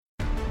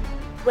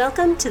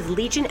Welcome to the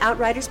Legion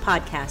Outriders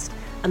podcast,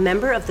 a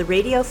member of the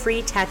Radio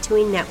Free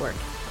Tattooing Network.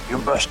 You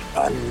must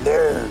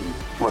unlearn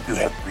what you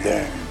have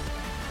learned.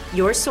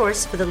 Your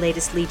source for the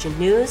latest Legion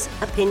news,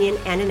 opinion,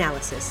 and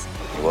analysis.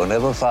 You will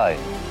never find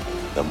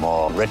the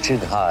more wretched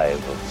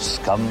hive of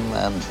scum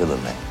and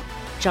villainy.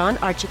 John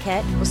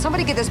Archiquette. Will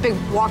somebody get this big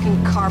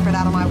walking carpet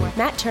out of my way?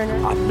 Matt Turner.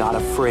 I'm not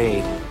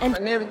afraid. And my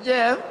name is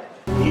Jeff.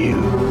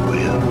 You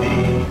will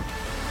be.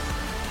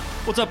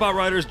 What's up,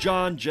 Outriders?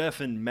 John,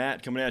 Jeff, and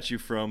Matt coming at you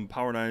from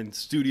Power 9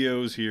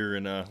 Studios here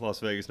in Las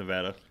Vegas,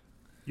 Nevada.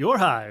 Your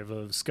hive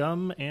of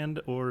scum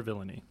and or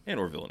villainy. And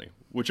or villainy.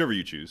 Whichever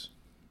you choose.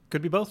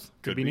 Could be both.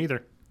 Could be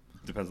neither.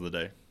 Depends on the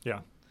day.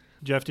 Yeah.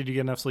 Jeff, did you get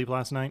enough sleep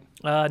last night?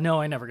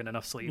 No, I never get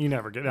enough sleep. You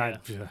never get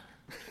Yeah.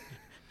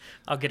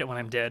 I'll get it when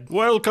I'm dead.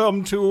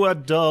 Welcome to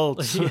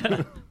adults.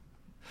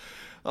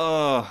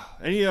 Yeah.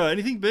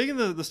 Anything big in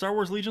the Star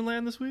Wars Legion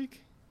land this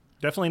week?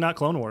 Definitely not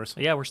Clone Wars.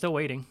 Yeah, we're still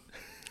waiting.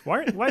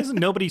 Why isn't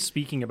nobody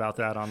speaking about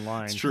that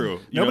online? It's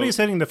true. Nobody's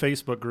hitting the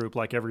Facebook group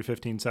like every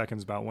 15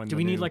 seconds about when. Do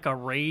we need like a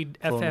raid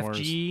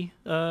FFG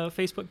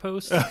Facebook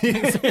post?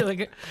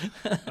 Okay,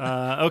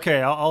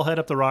 I'll head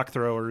up the rock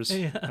throwers.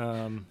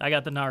 Yeah. I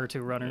got the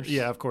R2 runners.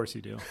 Yeah, of course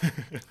you do.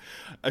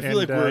 I feel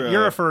like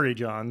you're a furry,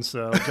 John,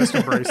 so just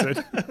embrace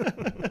it.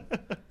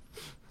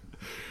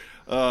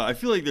 I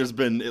feel like there's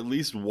been at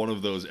least one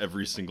of those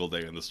every single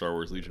day on the Star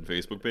Wars Legion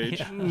Facebook page.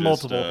 Yeah.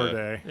 Multiple per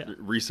day. Yeah.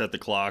 Reset the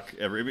clock.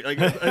 I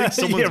think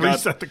someone's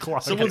reset the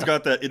clock. Someone's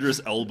got that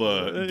Idris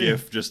Elba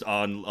gif just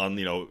on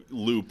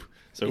loop.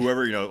 So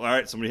whoever all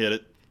right, somebody hit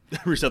it.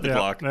 Reset the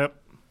clock. Yep.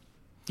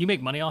 You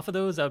make money off of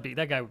those?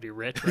 That guy would be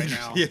rich right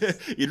now. Yeah,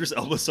 Idris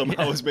Elba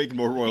somehow is making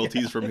more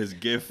royalties from his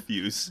GIF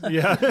use.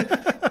 Yeah,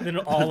 than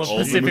all of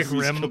Pacific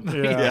Rim.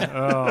 Yeah.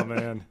 Oh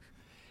man.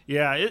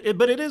 Yeah,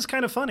 but it is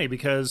kind of funny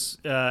because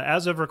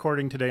as of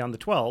recording today on the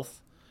 12th,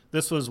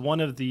 this was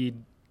one of the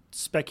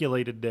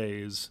speculated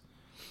days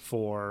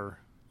for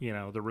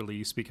the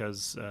release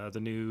because the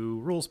new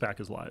rules pack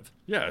is live.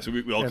 Yeah, so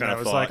we all kind of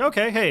was thought, like,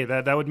 okay, hey,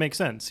 that would make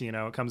sense.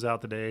 It comes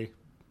out the day,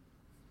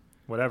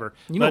 whatever.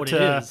 You know what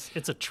it is?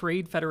 It's a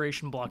Trade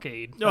Federation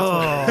blockade.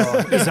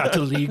 Is that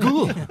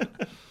illegal?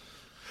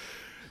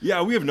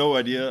 Yeah, we have no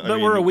idea.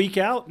 But we're a week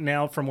out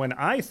now from when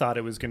I thought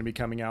it was going to be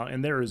coming out,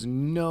 and there is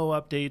no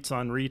updates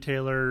on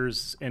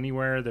retailers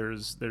anywhere.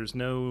 There's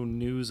no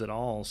news at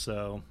all.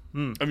 So,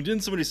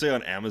 didn't somebody say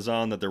on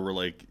Amazon that there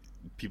were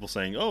people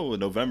saying, "Oh,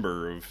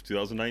 November of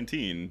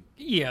 2019"?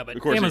 Yeah, but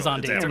of course,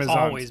 Amazon dates are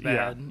always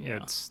bad.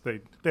 Yeah.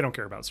 They don't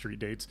care about street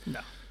dates.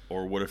 No.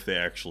 Or what if they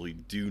actually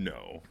do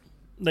know?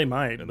 They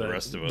might, and but the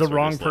rest of us the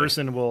wrong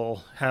person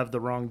will have the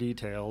wrong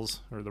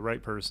details, or the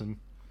right person.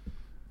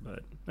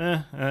 But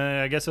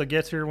I guess it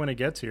gets here when it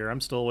gets here.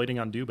 I'm still waiting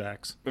on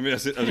dewbacks. I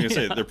was going to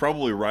say, they're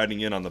probably riding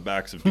in on the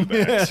backs of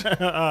dewbacks.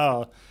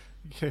 Oh,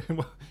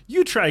 well,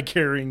 you try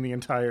carrying the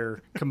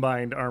entire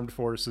combined armed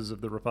forces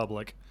of the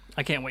Republic.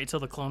 I can't wait till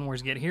the Clone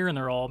Wars get here and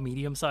they're all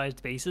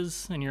medium-sized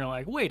bases, and you're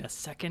like, wait a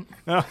second.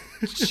 Oh,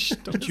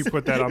 don't you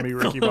put that on me,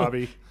 Ricky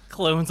Bobby.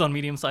 Clones on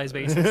medium-sized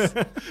bases.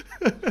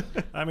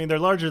 They're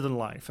larger than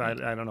life. I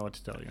don't know what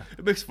to tell you.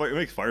 It makes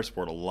fire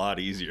sport a lot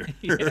easier.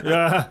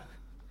 Yeah.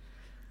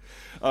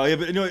 But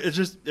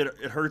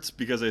it hurts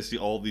because I see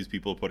all these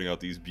people putting out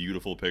these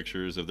beautiful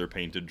pictures of their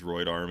painted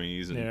droid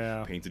armies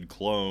and painted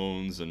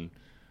clones, and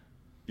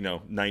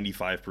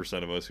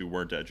 95% of us who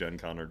weren't at Gen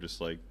Con are just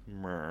like,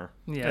 meh.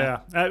 Yeah.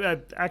 I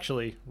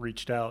actually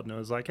reached out and I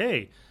was like,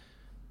 hey,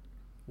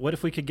 what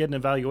if we could get an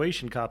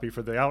evaluation copy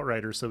for the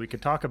Outriders so we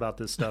could talk about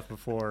this stuff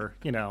before,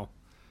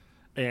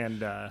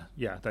 and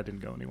that didn't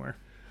go anywhere.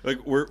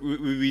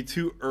 We'd be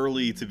too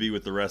early to be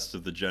with the rest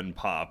of the Gen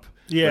Pop,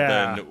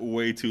 yeah, but then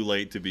way too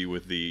late to be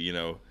with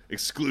the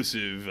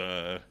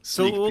exclusive.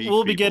 So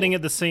we'll be getting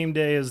it the same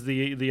day as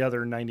the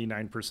other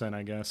 99%,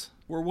 I guess.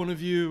 We're one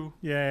of you.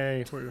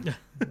 Yay! We're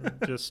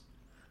just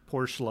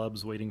poor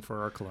schlubs waiting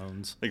for our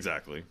clones.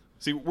 Exactly.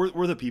 See,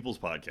 we're the People's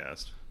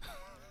Podcast.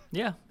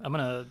 Yeah, I'm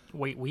gonna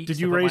wait weeks. Did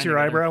you raise your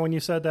eyebrow when you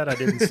said that? I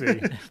didn't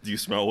see. Do you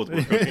smell what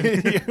we're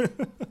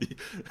cooking?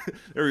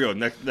 There we go.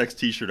 Next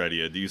T-shirt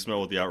idea. Do you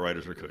smell what the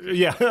Outriders are cooking?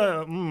 Yeah.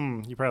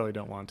 You probably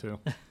don't want to.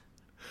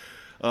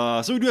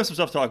 So we do have some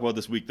stuff to talk about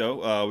this week,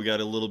 though. We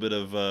got a little bit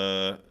of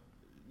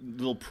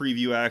little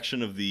preview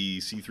action of the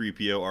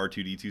C-3PO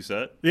R2D2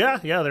 set.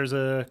 Yeah. There's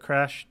a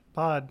crash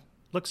pod.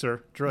 Look,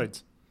 sir,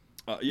 droids.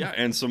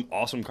 And some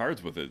awesome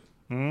cards with it.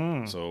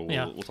 So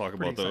we'll talk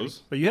about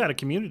those. But you had a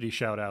community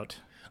shout out.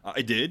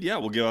 I did, yeah.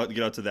 We'll get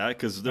out to that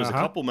because there's a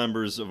couple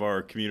members of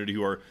our community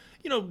who are,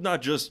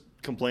 not just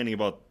complaining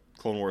about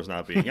Clone Wars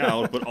not being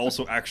out, but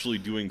also actually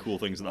doing cool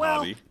things in the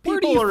hobby. Where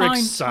do you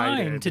find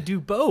time to do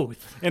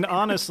both? And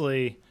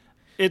honestly,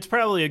 it's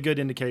probably a good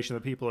indication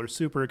that people are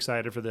super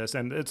excited for this,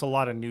 and it's a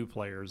lot of new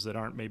players that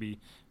aren't maybe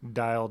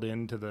dialed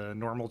into the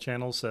normal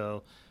channel,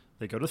 so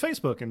they go to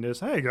Facebook and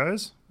just, hey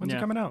guys, when's it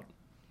coming out?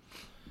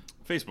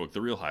 Facebook,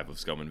 the real hive of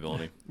scum and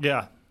villainy.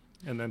 Yeah.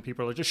 And then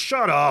people are like, just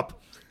shut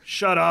up.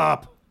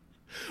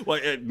 Well,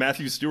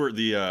 Matthew Stewart,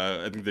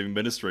 I think the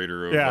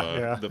administrator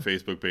of the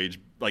Facebook page,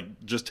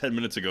 like just 10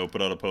 minutes ago,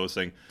 put out a post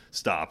saying,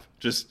 "Stop,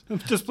 just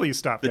please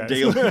stop." The guys.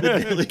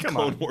 daily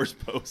Clone Wars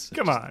post.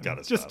 Come on,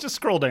 just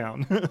scroll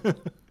down.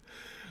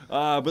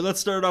 But let's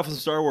start off with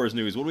some Star Wars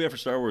news. What do we have for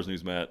Star Wars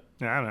news, Matt?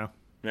 I don't know.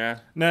 Yeah,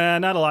 nah,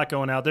 not a lot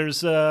going out. There's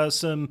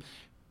some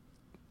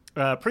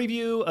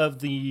preview of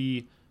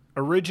the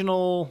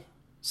original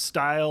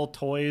style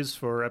toys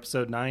for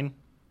Episode 9.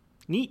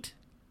 Neat.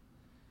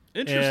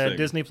 Interesting.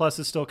 Disney Plus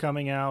is still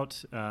coming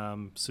out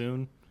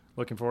soon.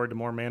 Looking forward to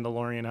more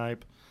Mandalorian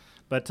hype,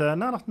 but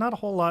not a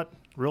whole lot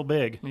real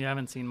big. We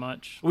haven't seen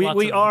much.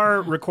 We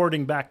are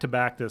recording back to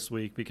back this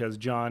week because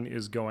John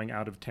is going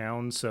out of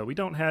town, so we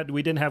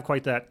didn't have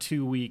quite that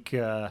 2-week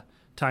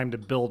time to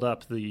build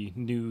up the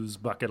news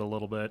bucket a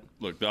little bit.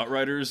 Look, the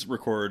Outriders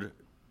record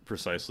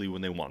precisely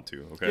when they want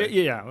to. Okay.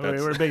 Yeah,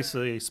 we're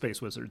basically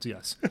space wizards.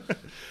 Yes.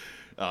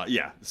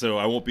 Yeah. So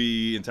I won't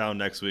be in town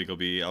next week. I'll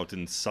be out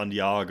in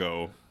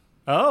Santiago.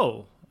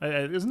 Oh,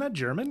 isn't that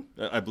German?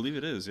 I believe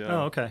it is, yeah.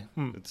 Oh, okay.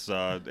 It's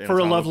for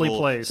a lovely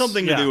place.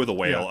 Something to do with a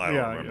whale. I don't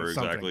yeah, remember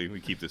exactly.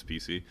 We keep this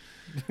PC.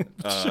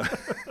 I'm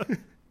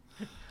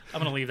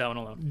going to leave that one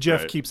alone.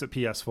 Jeff keeps it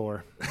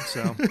PS4,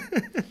 so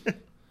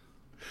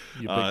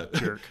you big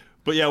jerk.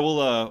 But yeah,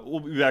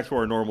 we'll be back to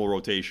our normal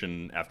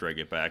rotation after I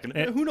get back. And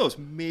who knows,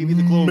 maybe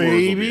the Clone Wars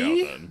will be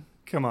out then.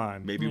 Come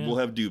on. Maybe we'll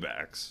have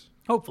dewbacks.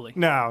 Hopefully.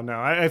 No.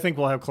 I think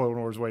we'll have Clone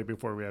Wars way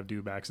before we have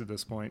dewbacks at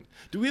this point.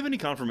 Do we have any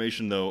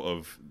confirmation, though,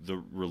 of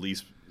the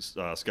release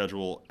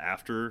schedule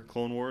after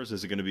Clone Wars?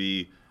 Is it going to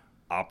be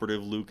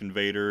Operative Luke and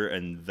Vader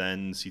and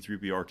then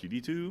C-3PO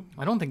R2D2?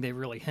 I don't think they've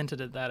really hinted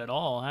at that at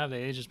all, have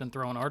they? They've just been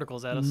throwing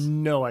articles at us.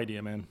 No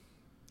idea, man.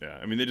 Yeah,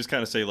 I mean, they just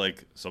kind of say,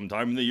 like,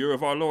 sometime in the year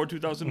of our Lord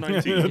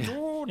 2019.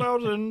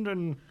 2000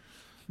 and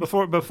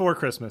before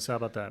Christmas. How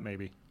about that,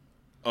 maybe?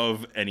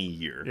 Of any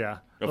year. Yeah.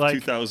 Of like,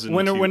 2000.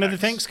 When are the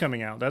tanks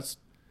coming out? That's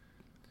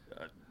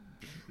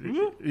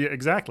yeah,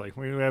 exactly.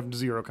 We have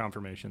zero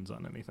confirmations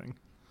on anything.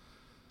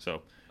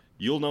 So,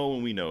 you'll know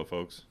when we know,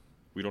 folks.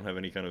 We don't have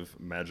any kind of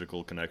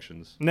magical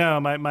connections. No,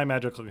 my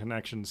magical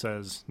connection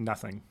says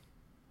nothing.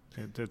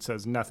 It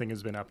says nothing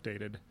has been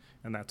updated,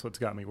 and that's what's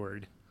got me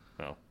worried.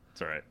 Well,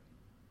 it's all right.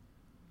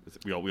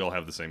 We all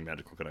have the same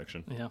magical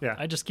connection. Yeah.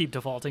 I just keep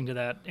defaulting to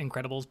that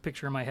Incredibles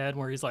picture in my head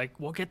where he's like,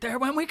 "We'll get there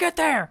when we get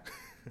there."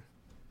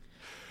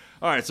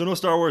 All right, so no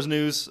Star Wars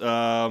news.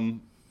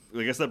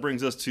 I guess that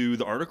brings us to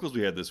the articles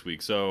we had this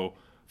week. So,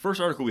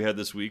 first article we had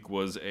this week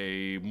was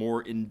a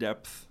more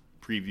in-depth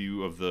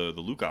preview of the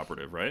Luke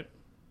operative, right?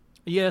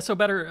 Yeah, so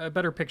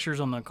better pictures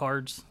on the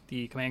cards,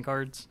 the command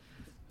cards.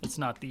 It's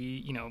not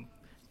the,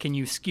 can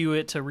you skew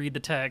it to read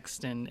the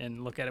text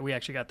and look at it? We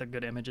actually got the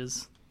good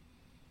images.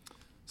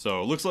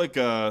 So, it looks like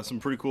some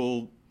pretty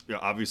cool,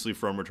 obviously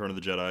from Return of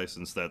the Jedi,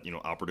 since that,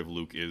 operative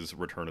Luke is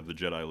Return of the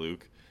Jedi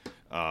Luke.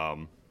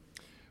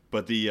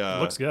 But the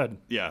looks good.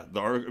 Yeah, the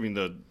art. I mean,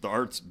 the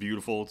art's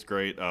beautiful. It's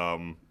great.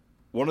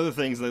 One of the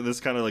things that this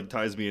kind of like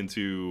ties me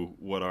into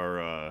what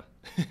our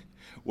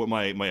what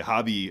my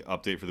hobby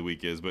update for the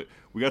week is. But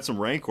we got some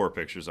Rancor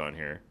pictures on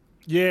here.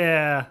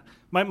 Yeah,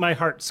 my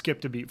heart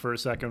skipped a beat for a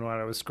second when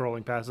I was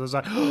scrolling past. I was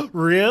like,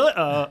 really?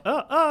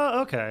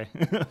 Okay.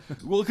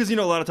 Well, because a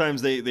lot of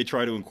times they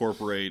try to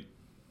incorporate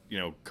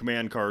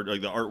command card like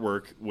the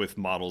artwork with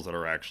models that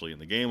are actually in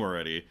the game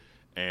already.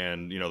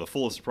 And the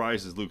fullest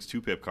surprise is Luke's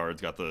 2-pip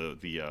cards got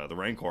the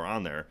Rancor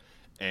on there,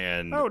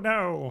 and oh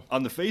no!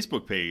 On the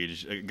Facebook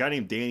page, a guy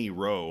named Danny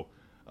Rowe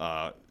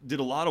did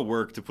a lot of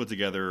work to put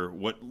together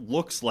what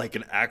looks like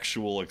an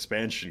actual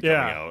expansion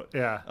coming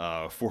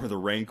out for the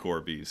Rancor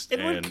beast.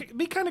 It would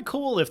be kind of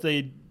cool if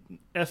they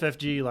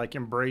FFG like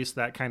embrace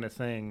that kind of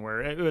thing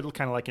where it would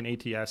kind of like an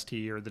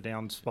ATST or the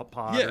down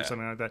pod or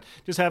something like that.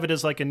 Just have it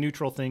as like a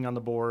neutral thing on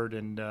the board,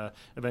 and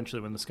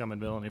eventually when the Scum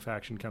and Villainy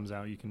faction comes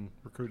out, you can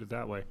recruit it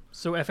that way.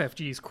 So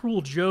FFG's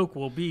cruel joke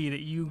will be that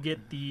you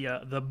get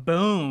the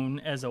bone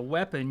as a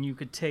weapon you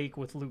could take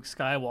with Luke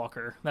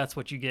Skywalker. That's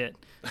what you get.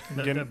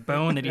 The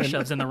bone that he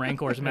shoves in the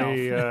Rancor's mouth.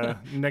 A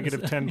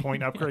negative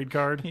 10-point upgrade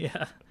card.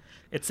 Yeah.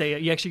 It's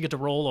you actually get to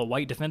roll a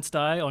white defense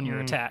die on your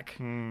attack.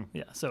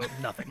 Yeah, so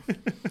nothing.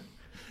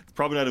 It's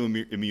probably not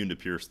immune to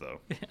Pierce, though.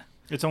 Yeah.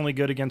 It's only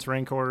good against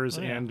Rancors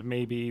and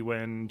maybe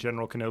when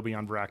General Kenobi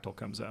on Vractal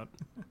comes out.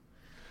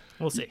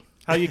 We'll see.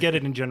 How you get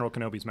it in General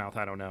Kenobi's mouth,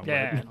 I don't know.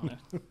 Yeah, I don't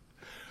know.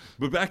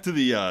 But back to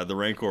the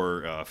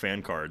Rancor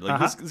fan card. Like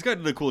this guy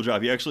did a cool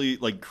job. He actually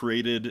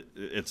created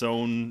its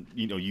own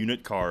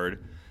unit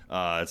card.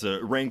 It's a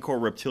Rancor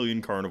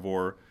Reptilian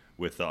Carnivore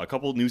with a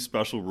couple new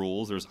special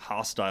rules. There's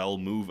hostile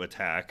move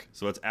attack.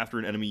 So that's after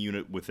an enemy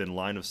unit within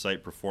line of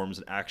sight performs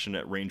an action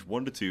at range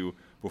 1 to 2,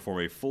 perform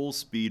a full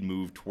speed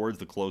move towards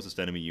the closest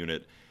enemy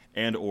unit,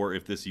 and or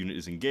if this unit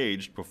is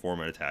engaged, perform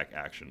an attack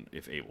action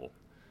if able.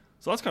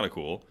 So that's kind of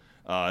cool.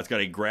 It's got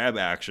a grab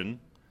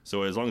action.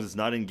 So as long as it's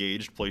not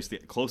engaged, place the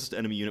closest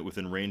enemy unit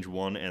within range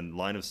 1 and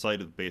line of sight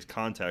of base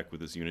contact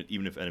with this unit,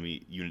 even if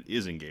enemy unit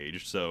is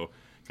engaged. So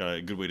got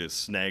a good way to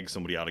snag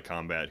somebody out of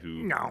combat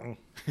who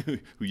who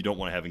you don't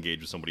want to have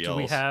engaged with somebody else.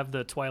 Do we have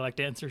the Twilight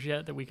Dancers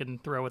yet that we can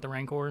throw at the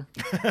Rancor?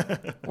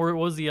 Or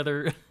was the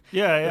other...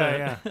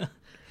 Yeah.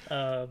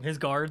 his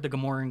guard, the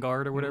Gamoran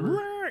guard or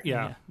whatever?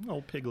 Yeah.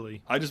 Old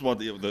Piggly. I just want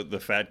the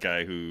fat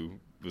guy who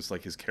was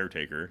like his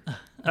caretaker.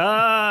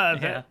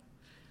 Yeah.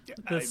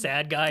 The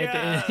sad guy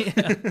at the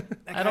end.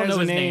 I don't know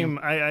his name.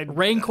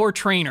 Rancor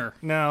Trainer.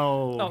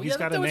 No, he's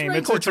got a name.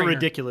 It's a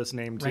ridiculous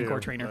name, too. Rancor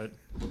Trainer.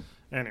 But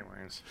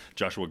anyways.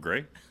 Joshua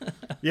Gray?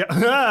 Yeah,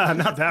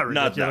 not that ridiculous.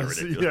 Not that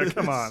ridiculous. Yeah,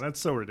 come on. That's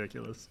so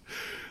ridiculous.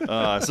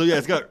 So, yeah,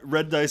 it's got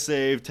red die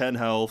save, 10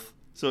 health.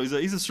 So he's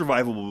a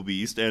survivable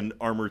beast, and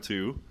armor,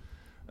 too.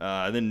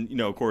 And then,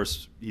 of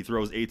course, he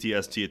throws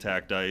ATST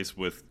attack dice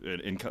with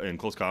in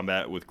close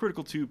combat with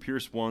critical 2,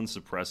 pierce 1,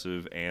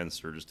 suppressive, and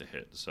surges to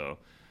hit. So...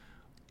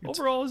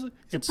 overall,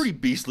 it's a pretty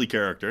beastly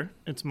character.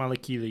 It's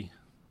Malakili.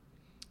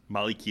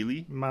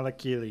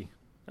 Malakili?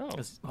 Oh,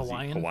 it's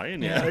Hawaiian.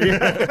 Hawaiian, yeah.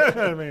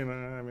 I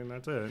mean,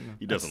 that's it.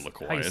 He doesn't look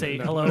Hawaiian. How you say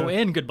hello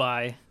and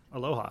goodbye.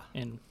 Aloha.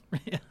 And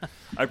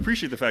I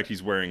appreciate the fact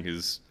he's wearing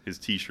his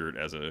T-shirt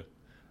as a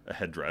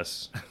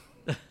headdress.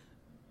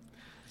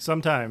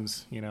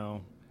 Sometimes,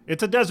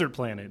 it's a desert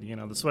planet.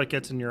 The sweat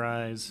gets in your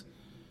eyes.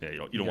 Yeah,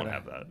 you don't want to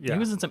have that. Yeah. He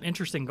was in some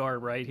interesting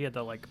garb, right? He had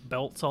the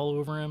belts all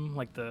over him,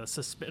 like the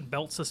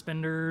belt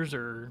suspenders,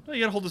 or Well,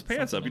 you got to hold his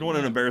pants up. You don't want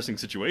an embarrassing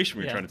situation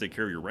when you're Yeah. trying to take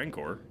care of your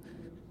Rancor.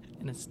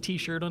 and his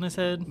T-shirt on his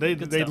head.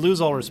 They'd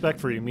lose all respect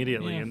for you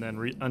immediately, and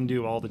then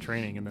undo all the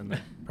training, and then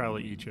they'd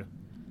probably eat you.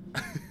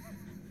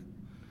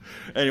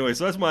 Anyway,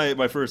 so that's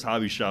my first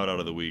hobby shout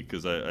out of the week,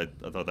 because I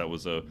thought that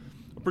was a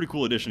pretty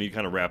cool addition. He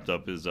kind of wrapped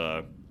up his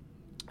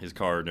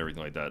card and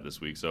everything like that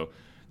this week. So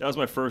that was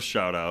my first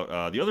shout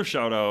out. The other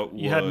shout out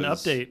was... You had an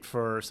update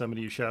for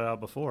somebody you shouted out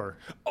before.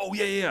 Oh,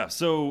 yeah.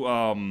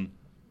 So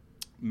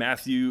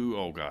Matthew...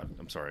 Oh, God.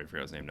 I'm sorry. I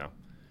forgot his name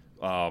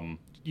now.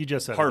 You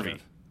just said Harvey.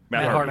 it,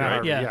 Matt Harvey,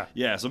 right? Yeah.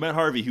 Yeah, so Matt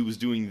Harvey, who was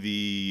doing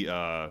the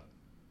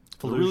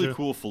really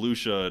cool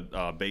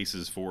Felucia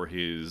bases for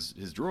his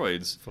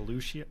droids.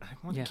 Felucia?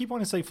 I keep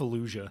wanting to say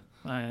Fallujah.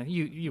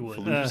 You would.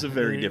 Felucia's a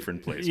very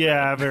different place.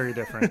 Yeah, very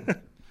different.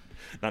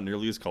 Not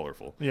nearly as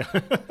colorful.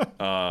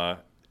 Yeah.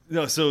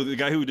 No, so the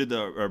guy who did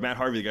Matt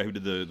Harvey, the guy who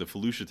did the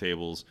Felucia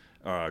tables,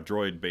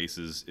 droid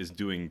bases, is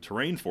doing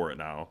terrain for it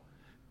now,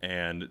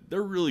 and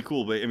they're really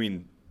cool. But I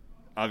mean,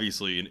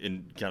 obviously,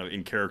 in kind of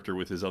in character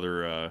with his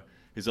other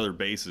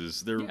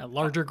bases, they're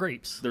larger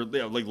grapes. They're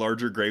like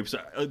larger grapes.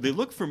 They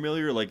look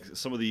familiar, like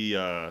some of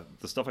the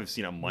stuff I've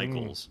seen on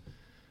Michaels.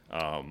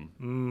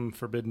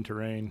 Forbidden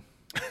terrain.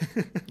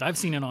 I've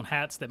seen it on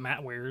hats that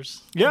Matt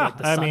wears. Yeah, like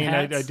the sun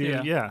hats. I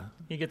do. Yeah.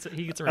 He gets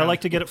around. I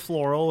like to get it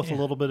floral with a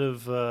little bit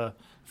of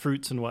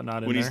fruits and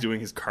whatnot when in he's there. doing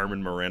his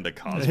Carmen Miranda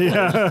cosplay.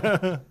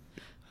 Yeah.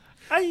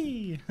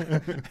 Aye.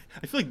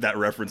 I feel like that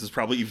reference is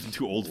probably even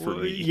too old for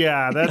me.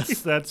 Yeah,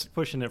 that's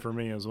pushing it for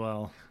me as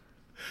well.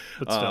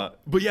 But still.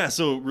 But yeah,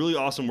 so really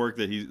awesome work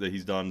that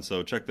he's done.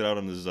 So check that out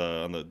on his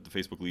on the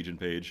Facebook Legion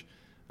page.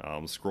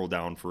 Scroll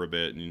down for a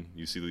bit, and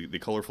you see the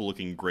colorful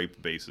looking grape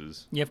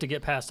bases. You have to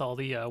get past all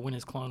the when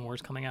is Clone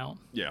Wars coming out.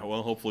 Yeah,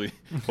 well, hopefully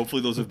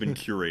those have been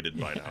curated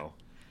by now.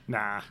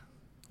 Nah.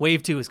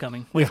 Wave 2 is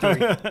coming. Wave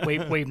 3.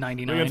 Wave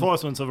 99.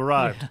 Reinforcements have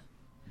arrived.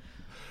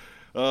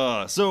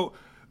 So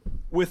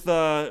with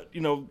the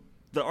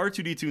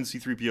R2D2 and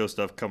C3PO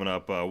stuff coming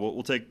up,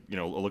 we'll take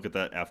a look at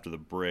that after the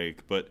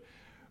break. But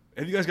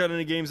have you guys got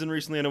any games in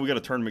recently? I know we got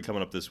a tournament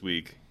coming up this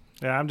week.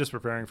 Yeah, I'm just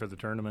preparing for the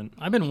tournament.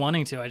 I've been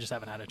wanting to. I just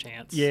haven't had a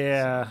chance.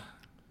 Yeah.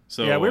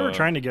 So yeah, we were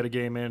trying to get a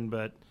game in,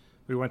 but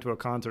we went to a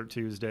concert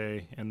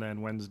Tuesday, and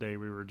then Wednesday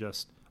we were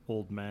just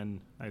old men,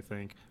 I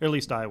think. Or at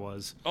least I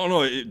was. Oh,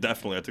 no,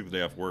 definitely. I took the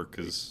day off work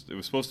because it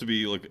was supposed to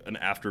be like an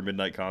after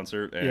midnight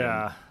concert. And,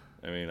 yeah.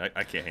 I mean,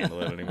 I can't handle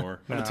that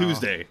anymore. No. On a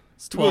Tuesday.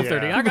 It's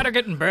 12:30. Yeah. I gotta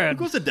get in bed.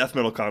 Who goes to death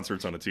metal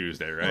concerts on a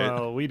Tuesday, right?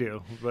 Well, we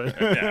do. But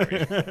Yeah, I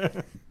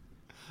mean,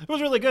 it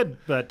was really good.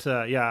 But,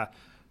 yeah,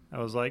 I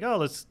was like, oh,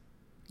 let's,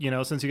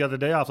 since you got the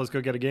day off, let's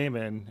go get a game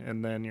in.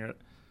 And then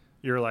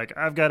you're like,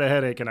 I've got a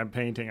headache and I'm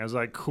painting. I was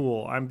like,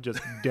 cool. I'm just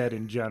dead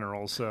in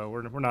general, so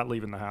we're not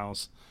leaving the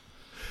house.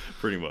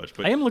 pretty much.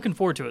 But I am looking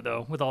forward to it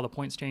though, with all the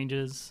points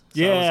changes.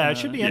 So Yeah, it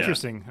should be Yeah.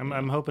 interesting.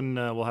 I'm hoping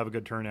we'll have a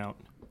good turnout.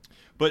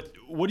 But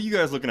what are you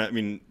guys looking at? I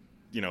mean,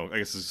 I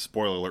guess it's a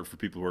spoiler alert for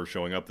people who are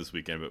showing up this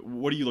weekend, but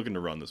what are you looking to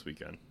run this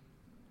weekend?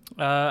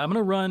 I'm going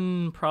to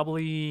run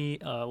probably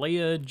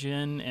Leia,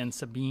 Jin, and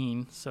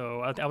Sabine.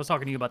 So I was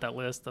talking to you about that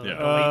list. The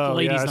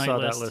ladies' I night saw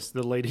list. that list.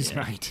 The ladies'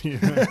 night.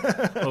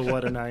 Oh,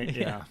 what a night.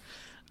 Yeah.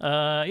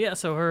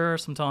 So her,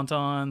 some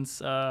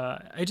Tauntauns.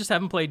 I just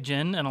haven't played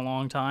Jin in a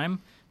long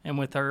time. And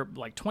with her,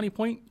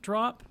 20-point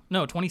drop.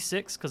 No,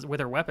 26, because with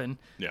her weapon.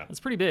 Yeah. It's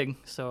pretty big.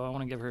 So I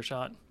want to give her a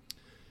shot.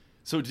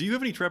 So do you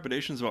have any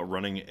trepidations about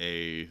running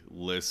a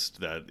list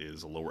that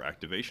is a lower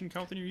activation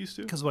count than you're used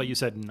to? Because what, you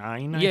said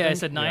 9? I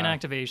said 9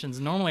 activations.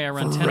 Normally I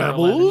run For 10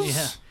 Rebels? or 11.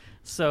 Yeah.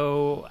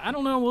 So I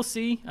don't know. We'll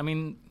see. I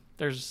mean,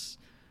 there's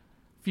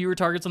fewer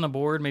targets on the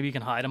board. Maybe you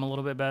can hide them a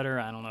little bit better.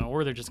 I don't know.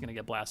 Or they're just going to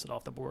get blasted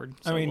off the board.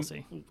 So we'll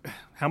see.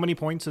 How many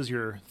points is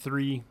your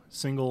 3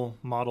 single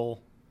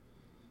model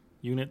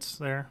units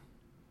there?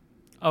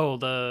 Oh,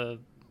 the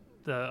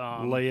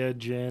Leia,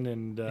 Jin,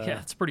 and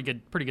yeah, it's a pretty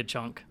good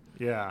chunk.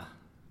 Yeah,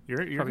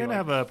 you're gonna like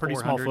have a pretty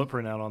small 400.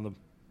 footprint out on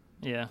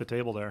Yeah. the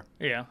table there.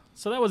 Yeah.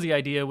 So that was the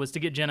idea, was to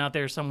get Jen out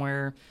there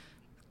somewhere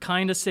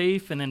kind of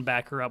safe and then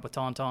back her up with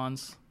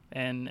Tauntauns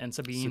and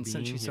Sabine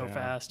since she's so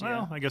fast.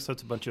 Well, I guess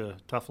that's a bunch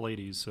of tough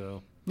ladies,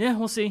 so. Yeah,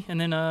 we'll see.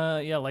 And then,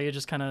 Leia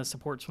just kind of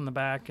supports from the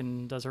back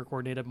and does her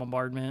coordinated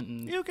bombardment.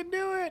 And You can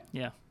do it!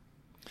 yeah.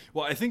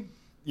 Well, I think,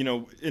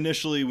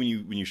 initially when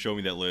you showed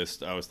me that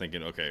list, I was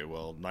thinking, okay,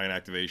 well, 9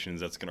 activations,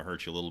 that's going to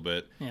hurt you a little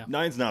bit. Yeah.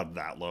 9's not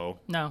that low.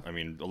 No. I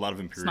mean, a lot of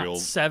It's Imperial...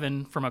 not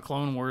 7 from a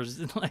Clone Wars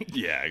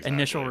Yeah, exactly.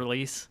 initial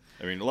release.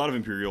 I mean, a lot of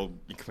Imperial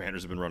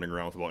commanders have been running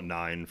around with about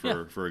 9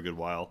 for a good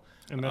while.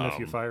 And then if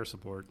you fire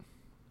support.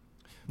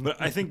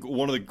 But I think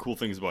one of the cool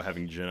things about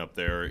having Jen up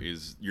there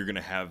is you're going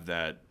to have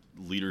that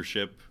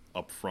leadership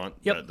up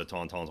front that the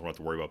Tauntauns won't have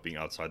to worry about being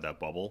outside that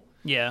bubble.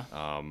 Yeah.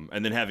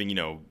 And then having,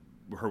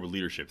 her with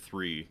leadership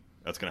 3,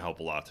 that's going to help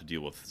a lot to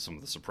deal with some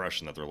of the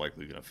suppression that they're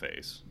likely going to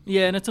face.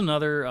 Yeah, and it's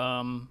another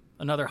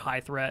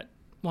high threat.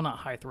 Well, not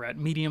high threat,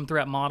 medium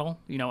threat model,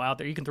 out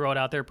there. You can throw it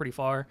out there pretty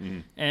far.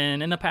 Mm-hmm.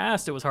 And in the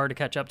past, it was hard to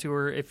catch up to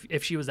her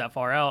if she was that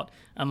far out,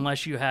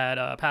 unless you had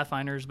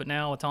Pathfinders. But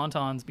now with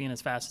Tauntauns being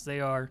as fast as they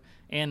are,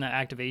 and the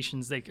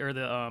activations,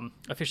 the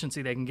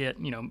efficiency they can get,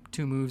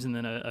 2 moves and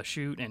then a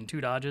shoot and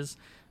 2 dodges.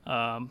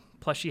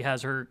 Plus, she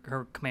has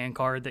her command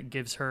card that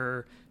gives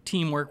her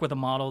teamwork with a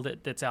model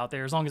that's out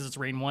there, as long as it's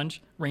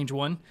range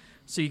 1.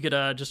 So you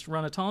could just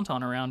run a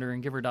Tauntaun around her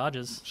and give her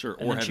dodges. Sure,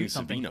 and or then having shoot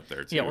something. Sabine up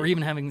there, too. Yeah, or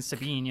even having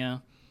Sabine, yeah.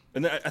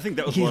 And I think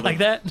that was You one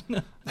like of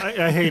that?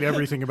 I hate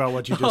everything about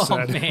what you just Oh,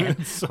 said.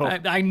 man. So,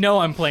 I know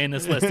I'm playing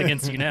this list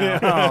against you now.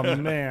 oh,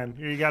 man.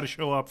 You got to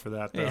show up for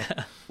that, though.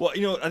 Yeah.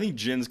 Well, I think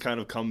Jin's kind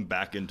of come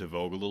back into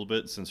vogue a little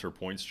bit since her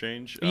points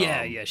change.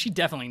 Yeah, she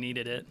definitely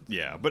needed it.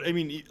 Yeah, but I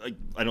mean,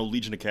 I know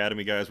Legion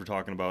Academy guys were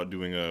talking about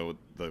doing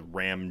the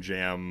Ram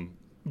Jam...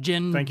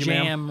 Jin Thank you,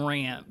 Jam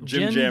Ramp.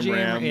 Jim Jam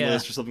Ram yeah.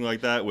 list or something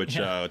like that, which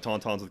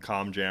Tauntauns with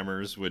Comm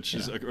Jammers, which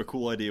is a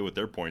cool idea with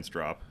their points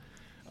drop.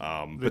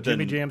 The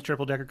Jimmy Jam's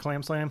Triple Decker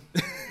Clam Slam?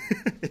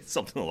 It's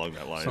something along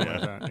that line,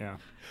 Something like that,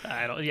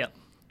 yeah.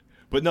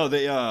 But no,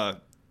 they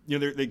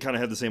they kind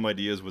of had the same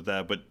ideas with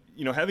that, but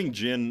having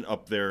Jin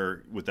up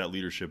there with that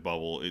leadership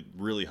bubble, it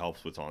really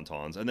helps with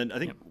Tauntauns. And then I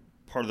think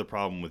part of the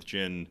problem with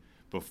Jin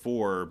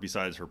before,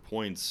 besides her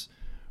points,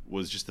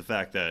 was just the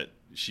fact that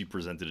she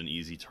presented an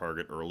easy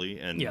target early,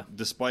 and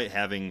despite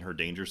having her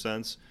danger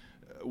sense,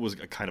 was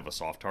a kind of a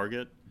soft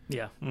target.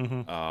 Yeah.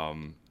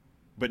 Mm-hmm.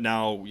 But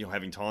now,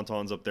 having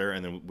Tauntauns up there,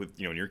 and then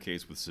with, in your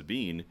case with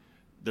Sabine,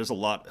 there's a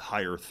lot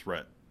higher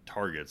threat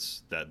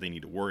targets that they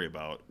need to worry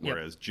about,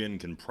 whereas Jin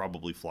can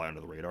probably fly under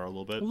the radar a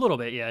little bit. A little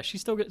bit, yeah.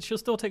 She'll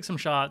still take some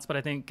shots, but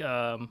I think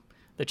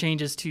the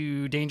changes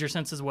to danger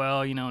sense as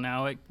well,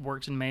 now it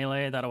works in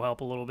melee, that'll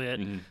help a little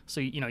bit. Mm-hmm.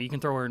 So, you can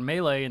throw her in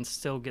melee and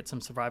still get some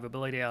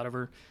survivability out of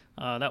her.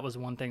 That was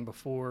one thing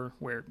before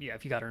where,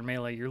 if you got her in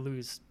melee, you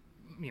lose,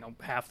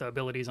 half the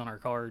abilities on her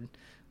card.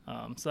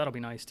 So that'll be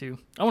nice too.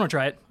 I want to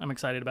try it. I'm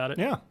excited about it.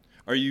 Yeah.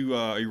 Are you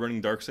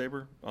running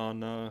Darksaber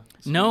on?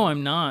 No,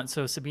 I'm not.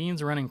 So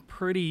Sabine's running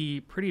pretty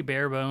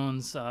bare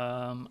bones.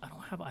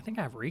 I think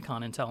I have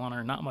recon intel on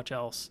her, not much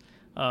else.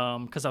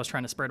 Because I was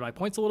trying to spread my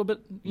points a little bit,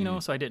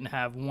 so I didn't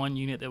have one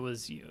unit that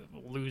was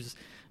lose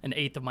an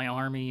eighth of my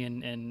army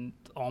and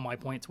all my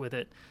points with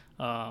it.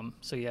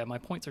 So yeah, my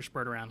points are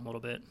spread around a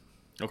little bit.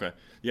 Okay.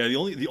 Yeah,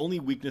 the only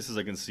weaknesses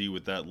I can see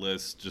with that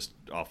list, just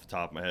off the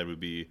top of my head, would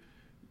be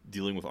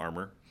dealing with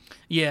armor.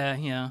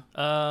 Yeah.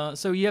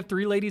 So you have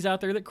 3 ladies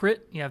out there that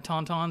crit. You have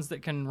Tauntauns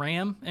that can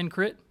ram and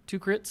crit, 2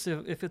 crits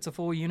if it's a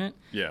full unit.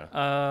 Yeah.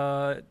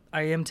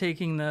 I am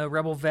taking the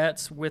Rebel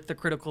Vets with the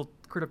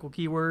critical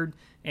keyword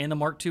and the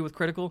Mark II with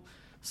critical.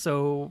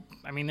 So,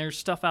 I mean, there's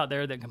stuff out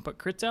there that can put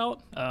crits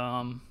out.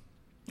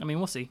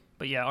 We'll see.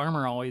 But yeah,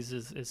 armor always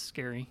is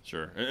scary.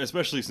 Sure.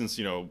 Especially since,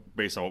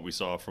 based on what we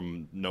saw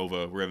from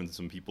Nova, we're having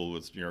some people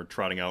with,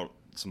 trotting out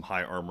some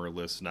high armor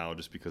lists now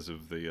just because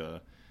of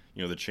the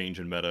change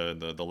in meta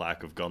and the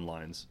lack of gun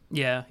lines.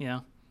 Yeah.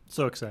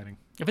 So exciting.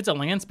 If it's a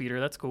land speeder,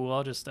 that's cool.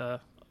 I'll just,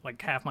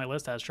 half my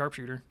list has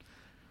sharpshooter.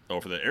 Oh,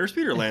 for the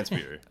airspeed or land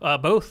speeder?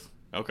 Both.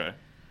 Okay.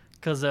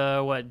 Because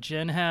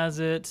Jen has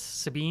it,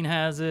 Sabine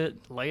has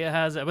it, Leia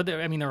has it, but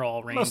they're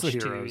all ranged most of the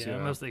heroes, too. yeah.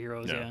 Most of the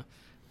heroes, yeah.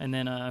 And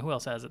then who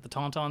else has it? The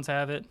Tauntauns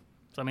have it.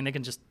 So they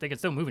can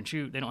still move and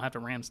shoot. They don't have to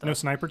ram stuff. No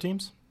sniper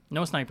teams?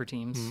 No sniper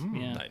teams.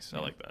 Yeah. Nice. I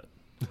like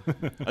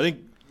that. I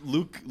think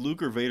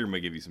Luke or Vader may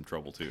give you some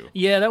trouble too.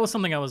 Yeah, that was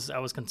something I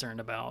was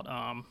concerned about.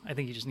 I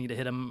think you just need to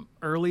hit them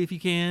early if you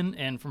can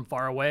and from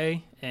far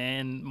away.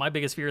 And my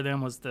biggest fear of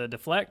them was the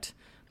deflect,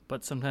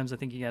 but sometimes I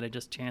think you got to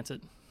just chance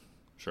it.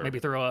 Sure. Maybe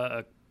throw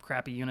a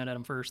crappy unit at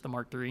them first, the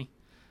Mark III.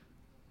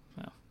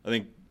 I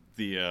think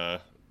the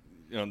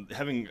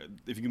having,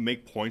 if you can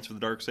make points for the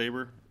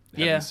Darksaber,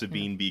 having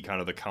Sabine be kind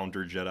of the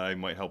counter Jedi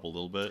might help a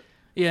little bit.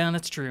 Yeah,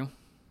 that's true.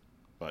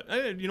 But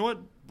you know what?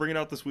 Bring it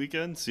out this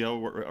weekend. See how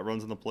it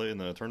runs in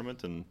the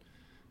tournament, and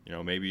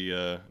maybe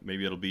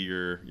it'll be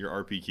your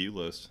RPQ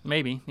list.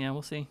 Maybe. Yeah,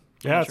 we'll see.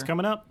 Yeah, it's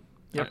coming up.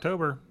 Yep.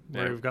 October.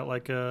 Yeah. We've got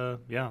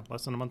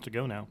less than a month to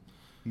go now.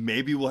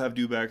 Maybe we'll have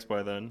dewbacks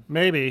by then.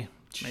 Maybe.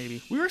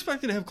 We were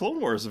expecting to have Clone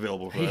Wars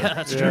available for that. Yeah,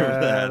 that's true.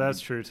 Yeah, that's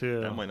true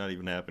too. That might not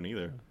even happen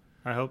either.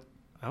 I hope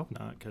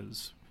not,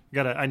 because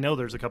I know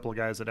there's a couple of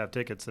guys that have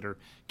tickets that are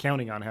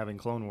counting on having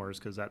Clone Wars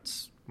because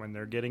that's when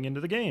they're getting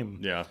into the game.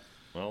 Yeah.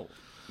 Well,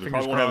 we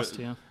Fingers probably crossed,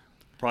 yeah.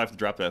 probably have to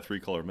drop that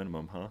 3-color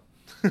minimum, huh?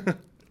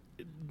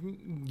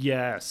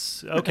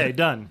 Yes. Okay,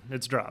 done.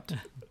 It's dropped.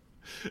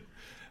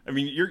 I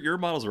mean, your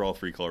models are all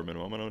 3-color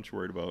minimum. I don't know what you're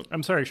worried about.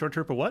 I'm sorry, Short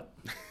Trooper what?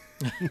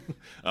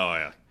 Oh,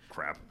 yeah.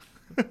 Crap.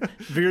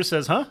 Veer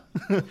says, huh?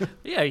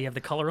 Yeah, you have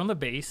the color on the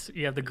base,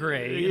 you have the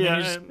gray, and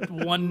then there's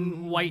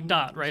one white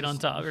dot right on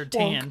top, or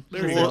tan.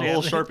 There's a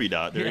little Sharpie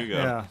dot. There you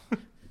go.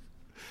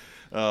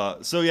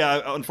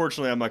 Yeah.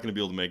 Unfortunately, I'm not going to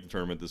be able to make the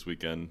tournament this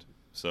weekend,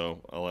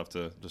 so I'll have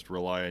to just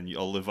rely on you.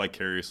 I'll live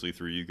vicariously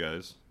through you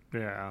guys.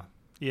 Yeah.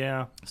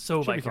 Yeah.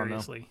 So Should be fun, though.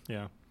 vicariously.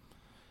 Yeah.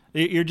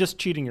 You're just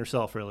cheating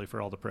yourself, really, for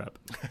all the prep.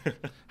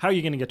 How are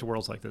you going to get to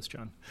worlds like this,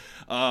 John?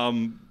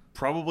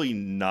 Probably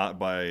not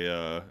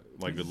by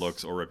my good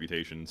looks or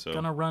reputation. So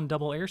Gonna run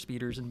double air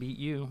speeders and beat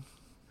you.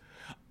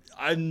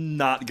 I'm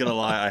not gonna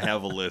lie. I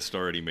have a list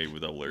already made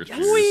with double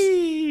airspeeders.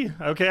 Whee!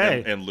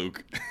 Okay. And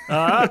Luke.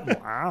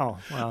 Wow.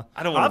 Well,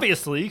 I don't wanna...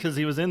 obviously, because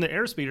he was in the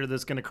airspeeder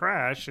that's going to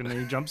crash, and then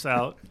he jumps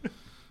out,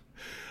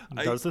 and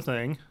does the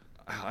thing.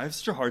 I have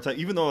such a hard time,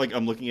 even though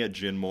I'm looking at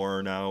Jyn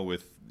more now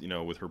with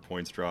her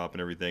points drop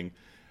and everything.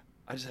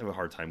 I just have a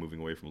hard time moving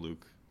away from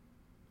Luke.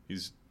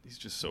 He's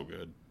just so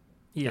good.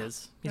 He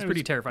is. He's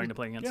pretty terrifying to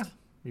play against. Yeah,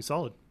 he's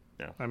solid.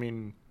 Yeah. I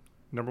mean,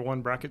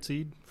 #1 bracket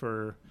seed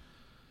for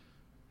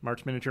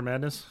March Miniature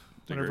Madness,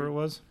 whatever it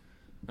was.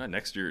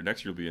 Next year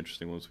will be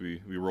interesting once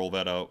we roll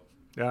that out.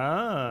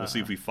 We'll see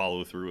if we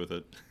follow through with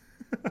it.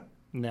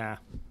 Nah.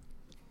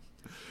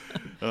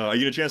 Are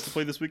you get a chance to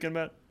play this weekend,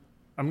 Matt?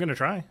 I'm going to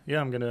try.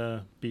 Yeah, I'm going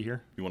to be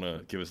here. You want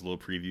to give us a little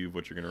preview of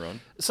what you're going to run?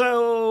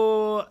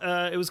 So,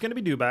 it was going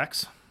to be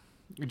dewbacks.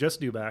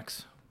 Just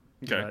dewbacks.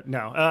 Okay.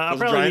 No, I'll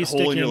probably giant be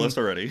sticking... hole in your list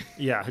already.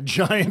 Yeah,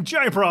 giant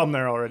problem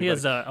there already. He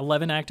has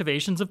 11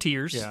 activations of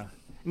tiers. Yeah.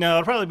 No,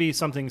 it'll probably be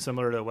something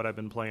similar to what I've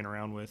been playing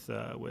around with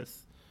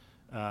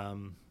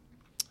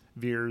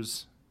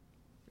Veers,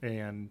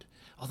 and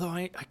although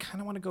I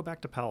kind of want to go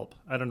back to Palp.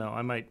 I don't know.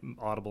 I might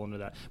audible into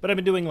that. But I've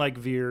been doing like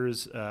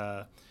Veers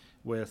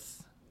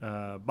with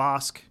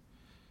Bosk,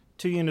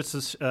 2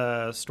 units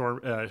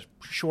of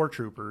shore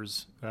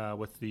troopers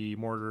with the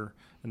mortar,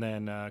 and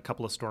then a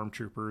couple of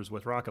stormtroopers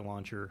with rocket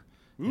launcher.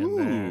 Ooh,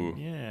 then,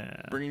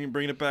 yeah, bringing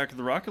it back to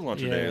the rocket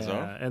launcher days,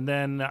 huh? And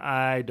then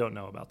I don't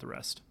know about the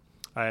rest.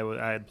 I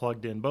had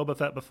plugged in Boba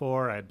Fett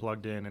before. I had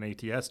plugged in an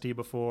ATST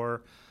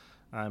before.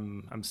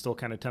 I'm still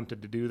kind of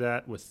tempted to do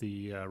that with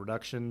the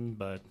reduction,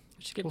 but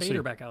Just get we'll Vader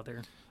see. back out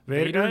there.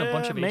 Vader and a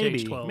bunch of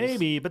maybe, HH-12s.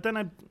 maybe, but then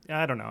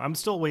I don't know. I'm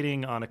still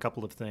waiting on a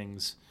couple of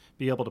things.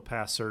 Be able to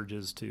pass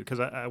surges too, because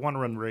I want to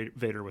run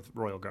Vader with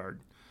Royal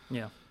Guard.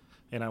 Yeah.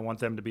 And I want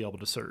them to be able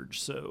to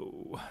surge.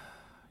 So,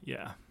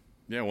 yeah.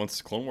 Yeah,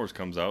 once Clone Wars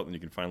comes out, then you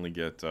can finally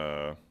get...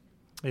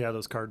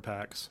 those card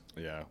packs.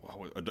 Yeah,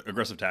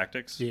 aggressive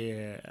tactics.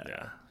 Yeah.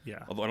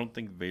 Although I don't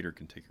think Vader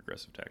can take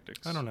aggressive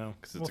tactics. I don't know.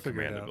 Because it's a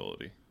command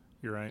ability.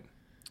 You're right.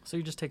 So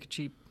you just take a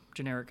cheap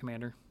generic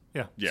commander.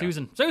 Yeah.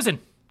 Susan,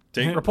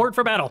 report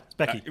for battle.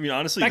 Becky. I mean,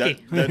 honestly,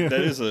 Becky. that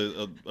is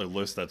a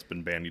list that's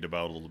been bandied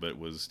about a little bit,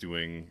 was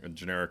doing a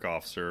generic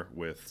officer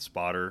with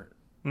spotter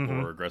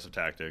or aggressive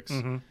tactics,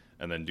 and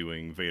then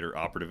doing Vader,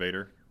 operative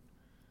Vader,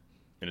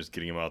 and just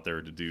getting him out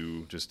there to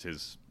do just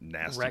his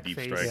nasty Wreck deep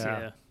face,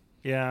 strike.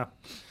 Yeah.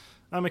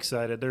 I'm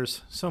excited.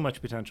 There's so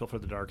much potential for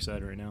the dark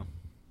side right now.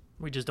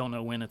 We just don't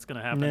know when it's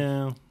going to happen.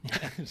 No.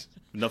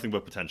 Nothing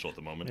but potential at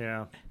the moment.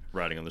 Yeah.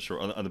 Riding on the shore,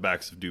 on the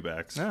backs of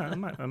dewbacks. Yeah,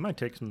 I might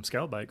take some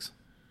scout bikes.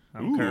 I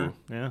Ooh. don't care.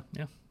 Yeah.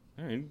 Yeah.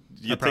 I mean,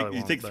 I you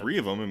probably take won't, 3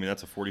 of them. I mean,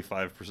 that's a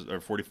 45% or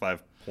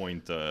 45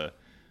 point,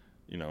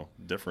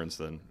 difference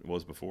than it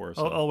was before.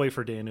 So. I'll wait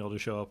for Daniel to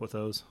show up with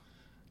those.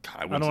 God,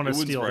 I don't want to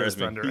steal his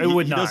thunder. He, It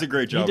would he not. does a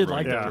great job. did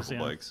running like those,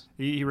 purple yeah. bikes.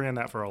 He ran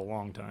that for a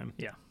long time.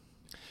 Yeah.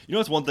 You know,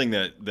 that's one thing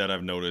that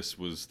I've noticed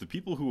was the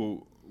people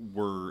who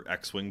were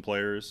X-wing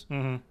players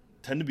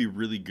tend to be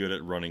really good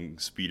at running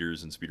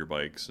speeders and speeder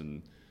bikes,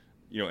 and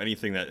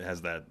anything that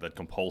has that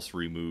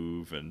compulsory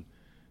move, and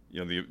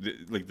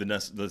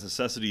the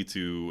necessity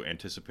to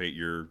anticipate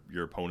your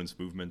opponent's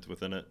movement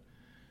within it.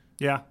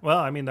 Yeah, well,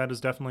 I mean, that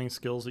is definitely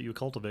skills that you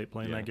cultivate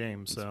playing that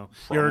game. That's So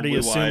you're already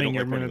probably why I assuming don't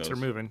your like running minutes are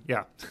those. moving.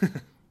 Yeah.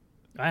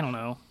 I don't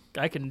know.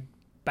 I can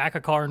back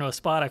a car into a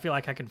spot. I feel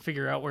like I can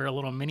figure out where a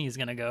little mini is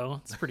going to go.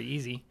 It's pretty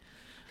easy.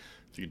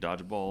 If you can dodge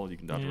a ball, you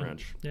can dodge a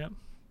wrench. Yeah.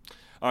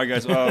 All right,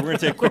 guys, we're going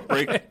to take a quick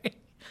break,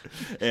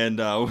 and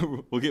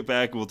we'll get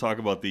back and we'll talk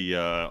about the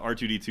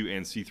R2D2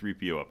 and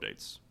C3PO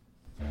updates.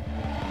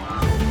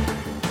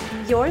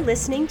 You're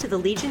listening to the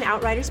Legion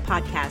Outriders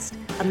podcast,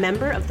 a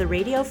member of the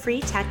Radio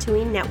Free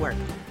Tatooine Network,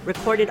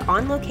 recorded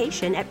on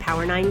location at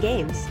Power 9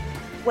 Games.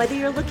 Whether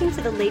you're looking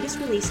for the latest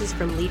releases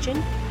from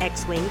Legion,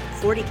 X-Wing,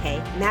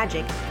 40K,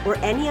 Magic, or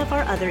any of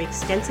our other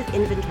extensive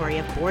inventory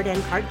of board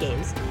and card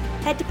games,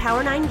 head to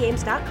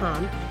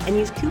power9games.com and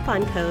use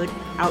coupon code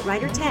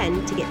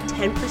OUTRIDER10 to get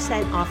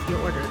 10% off your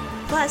order.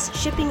 Plus,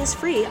 shipping is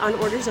free on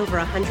orders over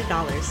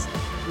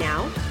 $100.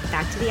 Now,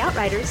 back to the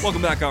Outriders.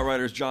 Welcome back,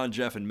 Outriders. John,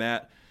 Jeff, and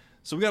Matt.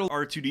 So we got an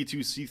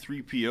R2D2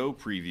 C3PO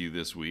preview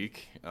this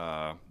week.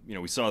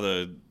 We saw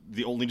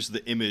only just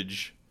the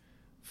image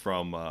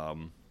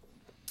from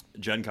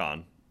Gen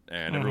Con,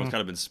 and everyone's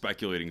kind of been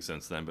speculating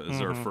since then, but this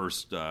is our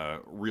first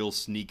real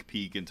sneak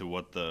peek into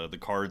what the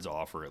cards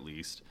offer, at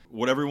least.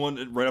 Right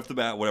off the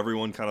bat, what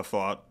everyone kind of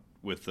thought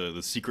with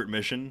the secret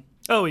mission.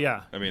 Oh,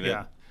 yeah. I mean,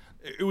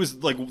 it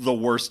was like the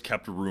worst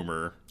kept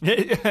rumor.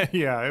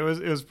 Yeah, it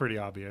was pretty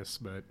obvious,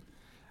 but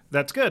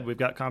that's good. We've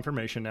got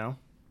confirmation now.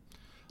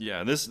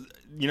 Yeah, this,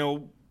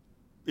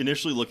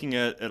 initially looking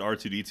at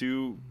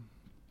R2D2,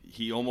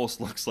 he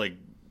almost looks like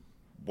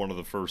one of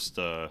the first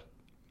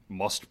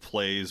must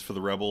plays for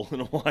the Rebel in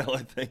a while,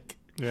 I think.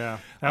 Yeah.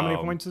 How many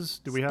points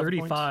do we have?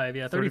 35. Points?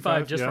 Yeah,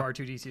 35 just for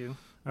R2D2.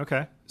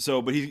 Okay.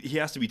 So, but he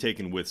has to be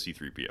taken with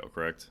C3PO,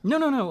 correct? No.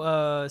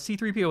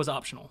 C3PO is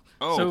optional.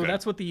 Oh, so okay.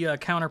 that's what the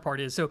counterpart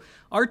is. So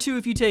R2,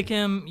 if you take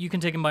him, you can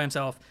take him by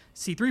himself.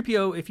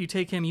 C3PO, if you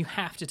take him, you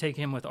have to take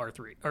him with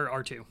R3 or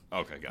R2.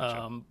 Okay,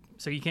 gotcha.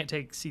 So you can't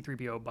take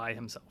C3PO by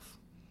himself.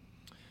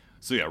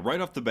 So yeah,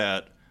 right off the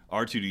bat,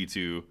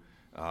 R2D2,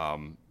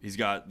 he's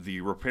got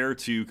the Repair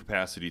 2,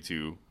 Capacity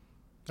 2.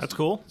 That's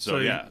cool. So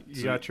yeah.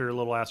 You got your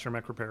little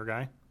astromech repair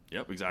guy.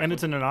 Yep, exactly. And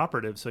it's an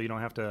operative, so you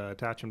don't have to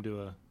attach him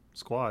to a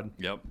squad.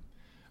 Yep.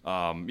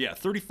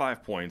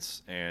 35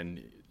 points,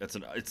 and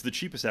it's the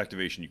cheapest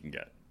activation you can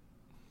get.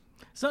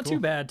 It's not too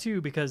bad, too,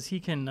 because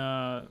he can,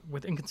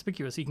 with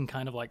Inconspicuous, he can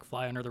kind of like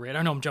fly under the radar.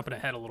 I know I'm jumping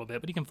ahead a little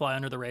bit, but he can fly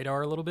under the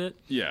radar a little bit.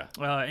 Yeah.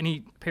 And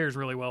he pairs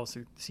really well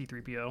with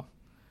C3PO.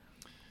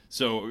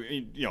 So,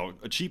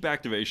 a cheap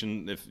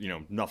activation, if,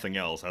 nothing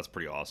else, that's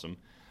pretty awesome.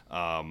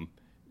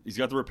 He's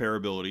got the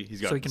repairability.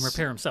 So he can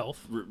repair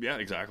himself. Yeah,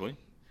 exactly.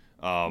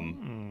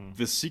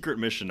 The secret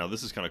mission, now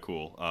this is kind of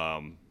cool.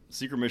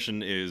 Secret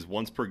mission is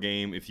once per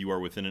game. If you are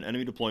within an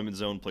enemy deployment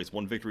zone, place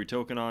 1 victory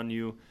token on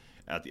you.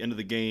 At the end of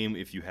the game,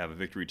 if you have a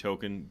victory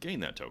token, gain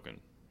that token.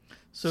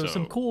 So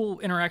some cool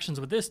interactions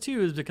with this,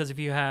 too, is because if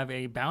you have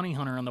a bounty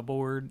hunter on the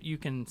board, you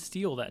can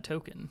steal that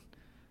token,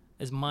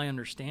 is my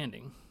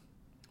understanding.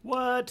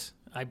 What?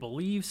 I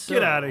believe so.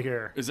 Get out of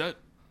here. Is that...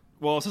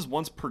 Well, it says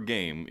once per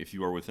game if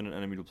you are within an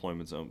enemy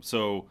deployment zone.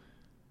 So,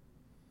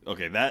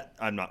 okay, that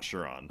I'm not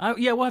sure on.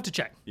 Yeah, we'll have to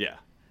check. Yeah.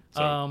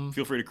 So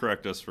feel free to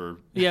correct us for...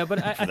 Yeah,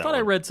 but I thought one.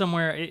 I read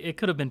somewhere, it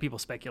could have been people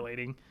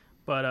speculating,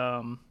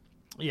 but...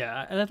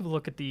 yeah, I'd have to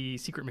look at the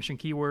secret mission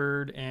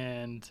keyword,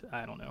 and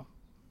I don't know.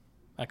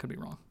 I could be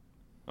wrong.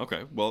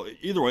 Okay, well,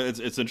 either way,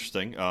 it's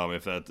interesting.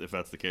 If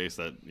that's the case,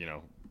 that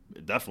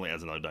it definitely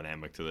adds another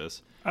dynamic to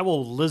this. I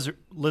will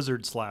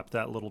lizard slap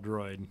that little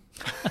droid.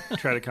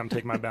 Try to come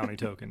take my bounty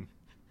token.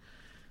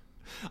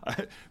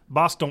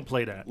 Boss, don't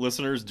play that.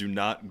 Listeners, do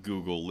not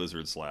Google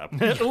lizard slap.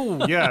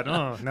 Oh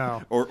yeah,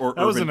 no. Or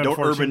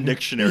urban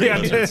dictionary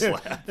lizard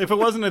slap. If it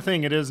wasn't a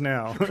thing, it is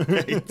now.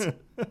 Right.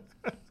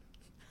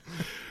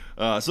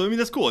 So I mean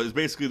that's cool. It's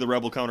basically the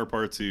Rebel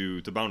counterpart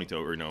to bounty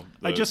token.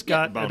 I just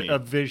got a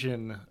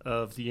vision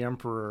of the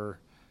Emperor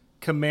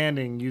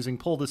commanding using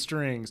pull the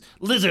strings.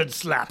 Lizard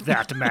slap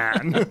that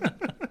man.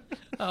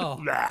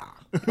 Oh.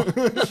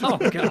 Oh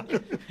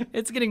god,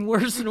 it's getting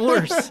worse and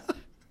worse.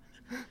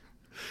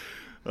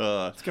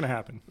 It's gonna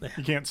happen.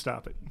 You can't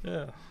stop it.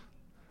 Yeah.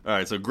 All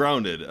right, so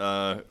grounded.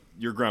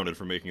 You're grounded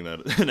for making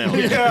that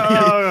analogy.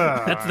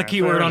 That's the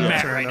key word on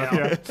Matt right now.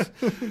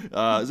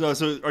 Yeah.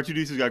 So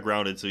R2D2's got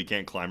grounded, so he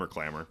can't climb or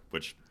clamor,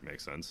 which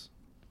makes sense.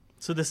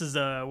 So this is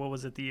what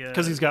was it? The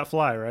because he's got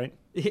fly, right?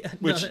 Yeah,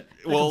 which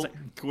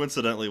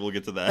coincidentally we'll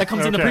get to that. That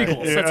comes in the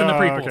prequels. That's in the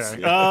prequels.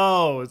 Okay.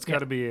 Oh, it's got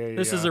to be a.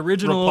 This is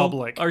original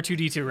Republic.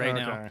 R2D2 right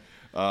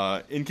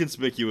now.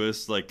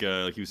 Inconspicuous, like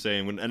he was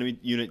saying, when an enemy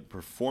unit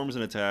performs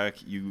an attack,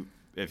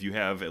 if you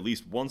have at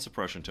least 1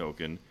 suppression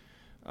token,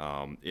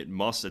 it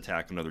must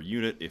attack another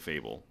unit if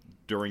able.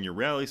 During your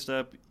rally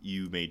step,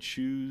 you may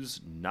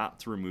choose not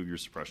to remove your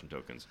suppression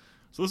tokens.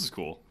 So this is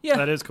cool. Yeah,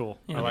 that is cool.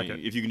 Yeah. I like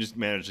it. If you can just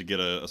manage to get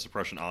a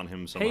suppression on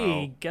him somehow.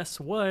 Hey, guess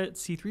what?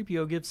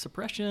 C-3PO gives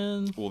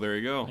suppression. Well, there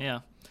you go. Yeah,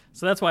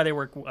 so that's why they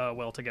work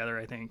well together,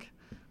 I think.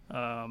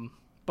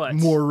 But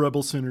more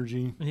Rebel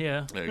synergy.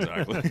 Yeah,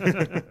 exactly.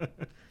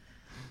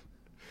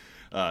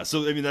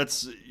 So I mean,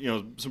 that's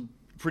some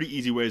pretty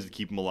easy ways to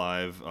keep him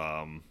alive.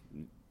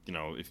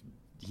 If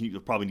you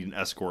probably need an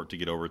escort to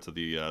get over to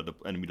the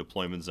enemy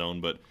deployment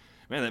zone, but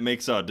man, that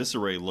makes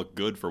Disarray look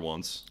good for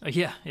once.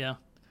 Yeah.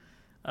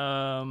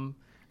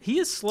 He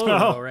is slow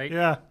though, right?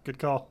 Yeah, good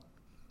call.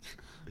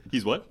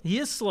 He's what? He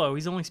is slow.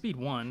 He's only speed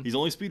 1. He's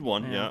only speed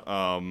 1.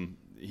 Yeah.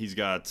 He's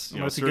got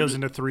unless he goes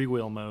into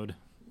 3-wheel mode.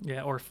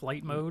 Yeah, or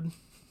flight mode.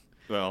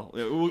 Well,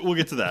 we'll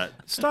get to that.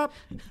 Stop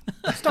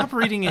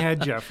reading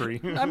ahead,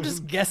 Jeffrey. I'm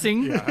just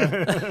guessing.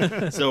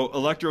 So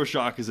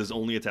Electroshock is his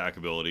only attack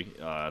ability.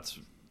 It's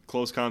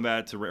close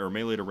combat or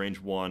melee to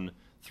range 1,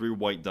 3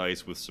 white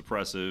dice with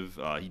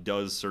suppressive. He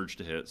does surge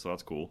to hit, so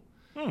that's cool.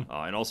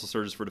 And also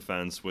surges for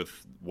defense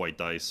with white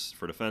dice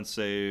for defense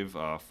save,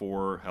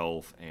 4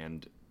 health,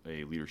 and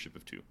a leadership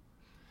of 2.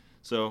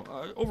 So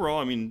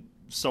overall, I mean,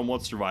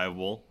 somewhat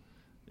survivable.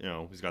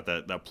 He's got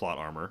that plot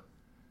armor.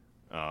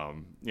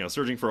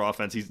 Surging for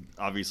offense, he's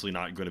obviously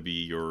not going to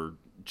be your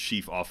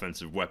chief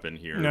offensive weapon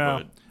here.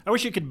 No. But I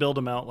wish you could build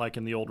him out like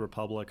in the Old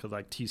Republic with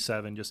like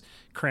T7, just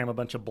cram a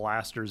bunch of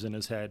blasters in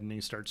his head and he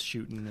starts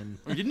shooting.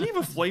 And didn't he have a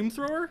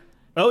flamethrower?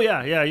 Oh,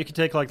 yeah. You could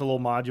take like the little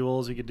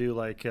modules. You could do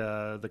like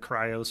the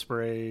cryo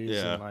sprays.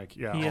 Yeah. And, like,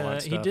 all He,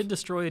 that he stuff. did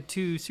destroy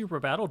 2 super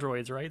battle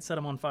droids, right? Set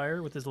them on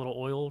fire with his little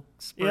oil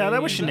spray. Yeah,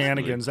 that was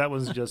shenanigans. That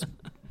was just,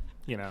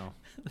 that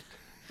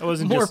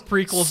wasn't More just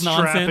prequels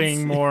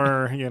strapping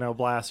nonsense. more,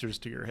 blasters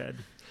to your head.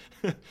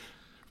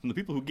 From the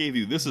people who gave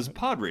you this is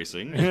pod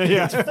racing.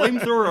 Yeah. It's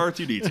Flamethrower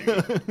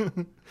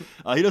R2D2.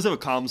 He does have a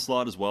comm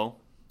slot as well,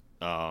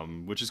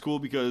 which is cool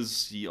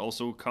because he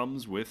also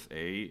comes with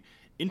a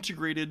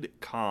integrated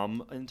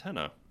comm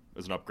antenna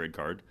as an upgrade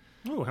card.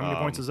 Oh, how many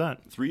points is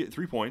that? 3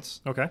 points.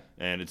 Okay.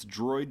 And it's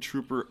droid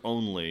trooper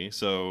only.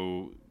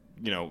 So,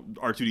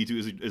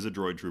 R2D2 is a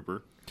droid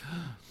trooper.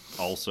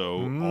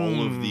 Also,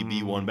 all of the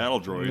B1 battle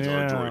droids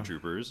are droid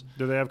troopers.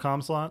 Do they have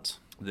comm slots?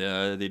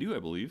 They do, I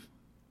believe.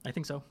 I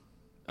think so.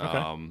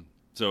 Okay.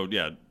 So,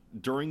 yeah,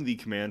 during the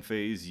command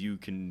phase, you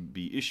can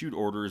be issued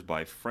orders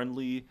by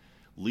friendly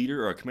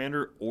leader or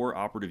commander or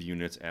operative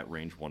units at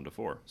range 1 to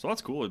 4. So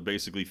that's cool. It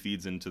basically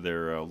feeds into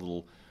their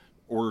little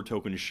order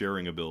token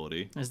sharing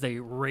ability. As they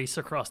race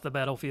across the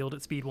battlefield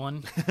at speed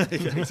 1. Yeah,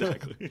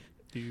 exactly.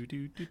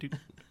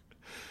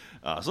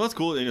 So that's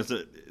cool. And it's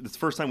the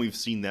first time we've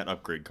seen that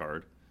upgrade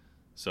card.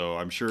 So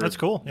I'm sure that's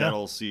cool.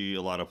 That'll see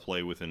a lot of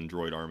play within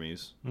droid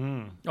armies.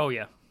 Oh,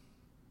 yeah.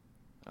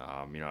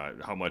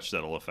 How much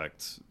that'll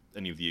affect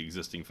any of the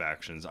existing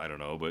factions, I don't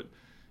know. But,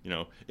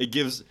 it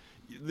gives...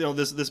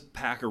 this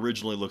pack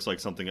originally looks like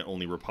something that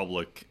only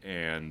Republic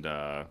and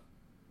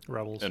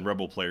Rebels and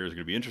Rebel players are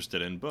going to be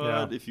interested in.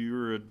 But if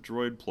you're a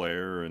droid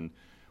player, and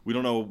we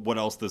don't know what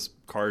else this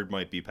card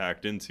might be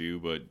packed into,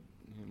 but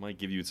it might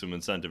give you some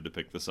incentive to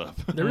pick this up.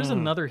 There is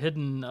another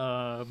hidden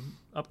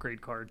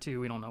upgrade card, too.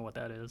 We don't know what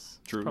that is.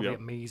 True, it's probably yep.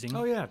 amazing.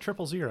 Oh, yeah,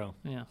 000.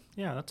 Yeah.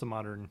 Yeah, that's a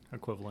modern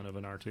equivalent of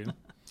an R2.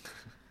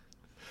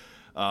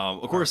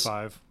 Of course,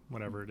 R5,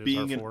 whatever it is,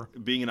 being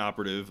R4. Being an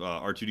operative,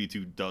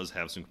 R2D2 does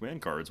have some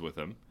command cards with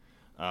him.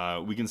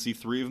 We can see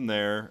 3 of them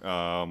there.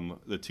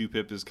 The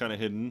 2-pip is kind of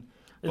hidden.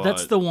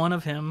 That's the one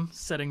of him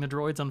setting the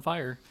droids on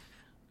fire.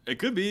 It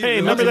could be. Hey,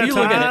 remember that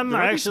time there I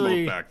might be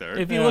actually... smoke back there.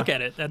 If you look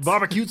at it, that's...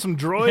 barbecued some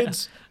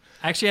droids?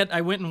 Actually, I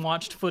went and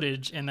watched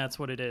footage, and that's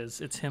what it is.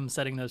 It's him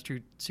setting those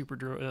 2 super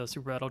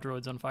battle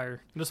droids on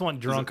fire. I just want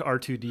drunk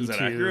R2D2. Is that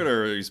accurate,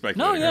 or are you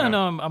speculating?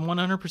 No, I'm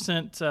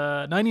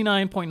 100%,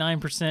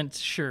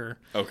 99.9% sure.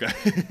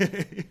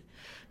 Okay.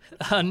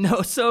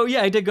 No, so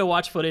yeah, I did go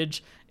watch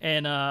footage,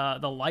 and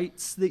the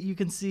lights that you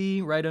can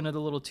see right under the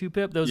little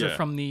 2-pip, those are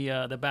from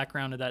the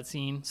background of that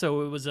scene.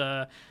 So it was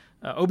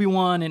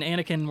Obi-Wan and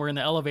Anakin were in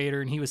the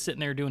elevator, and he was sitting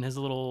there doing his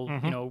little,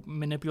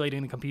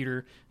 manipulating the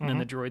computer, and then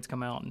the droids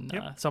come out. And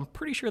so I'm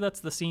pretty sure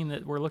that's the scene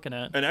that we're looking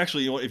at. And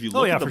actually, if you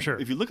look sure.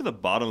 if you look at the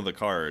bottom of the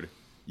card,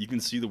 you can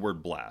see the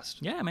word blast.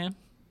 Yeah, man.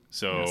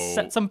 So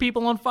Set some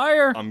people on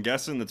fire. I'm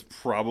guessing that's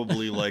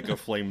probably like a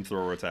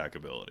flamethrower attack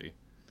ability.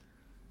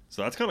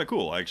 So that's kind of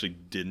cool. I actually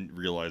didn't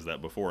realize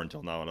that before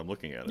until now when I'm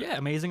looking at it. Yeah,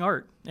 amazing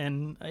art.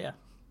 And nice.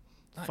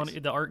 Funny,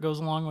 the art goes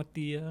along with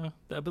the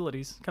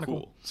abilities. Kind of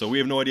cool. So we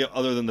have no idea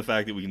other than the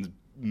fact that we can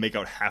make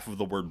out half of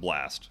the word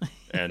blast,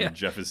 and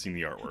Jeff has seen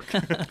the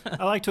artwork.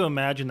 I like to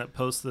imagine that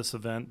post this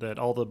event that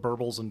all the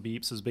burbles and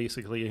beeps is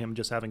basically him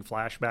just having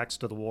flashbacks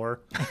to the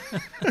war.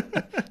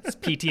 It's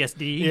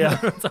PTSD. Yeah.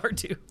 It's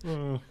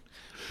R2.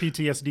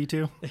 PTSD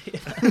too.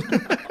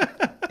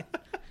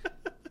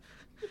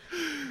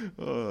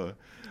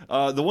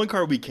 The one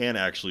card we can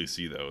actually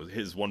see, though,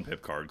 his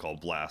 1-pip card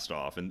called Blast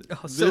Off. And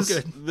so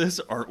good.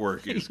 This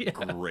artwork is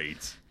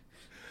great.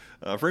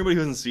 For anybody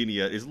who hasn't seen it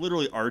yet, it's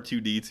literally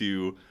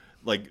R2D2,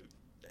 like,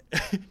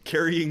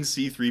 carrying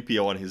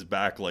C-3PO on his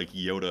back like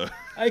Yoda.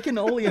 I can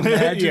only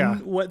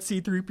imagine what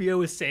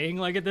C-3PO is saying,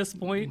 like, at this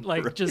point.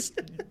 Like, just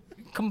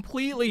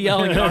completely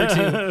yelling at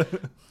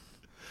R2.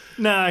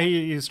 Nah,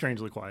 he's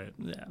strangely quiet.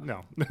 Yeah.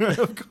 No.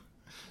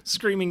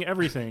 Screaming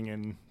everything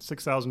in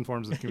 6,000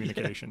 forms of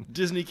communication.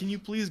 Disney, can you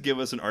please give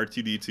us an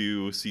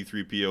R2D2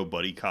 C-3PO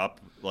buddy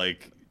cop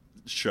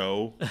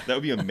show? That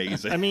would be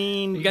amazing. I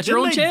mean, you got your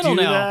own channel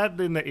do now.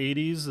 That in the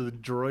 80s, the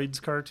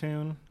Droids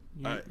cartoon.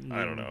 I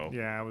don't know.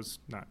 Yeah, it was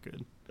not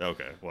good.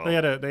 Okay, well, they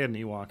had an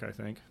Ewok, I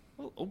think.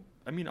 Well,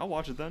 I'll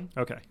watch it then.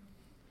 Okay.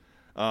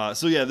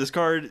 So yeah, this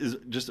card is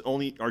just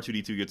only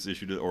R2D2 gets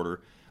issued to the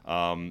order.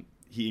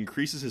 He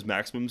increases his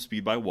maximum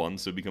speed by 1,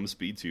 so it becomes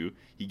speed 2.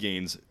 He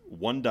gains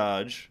 1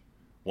 dodge,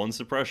 1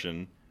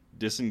 suppression,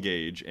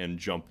 disengage, and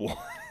jump 1.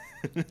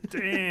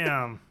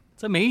 Damn.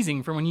 It's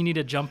amazing for when you need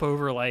to jump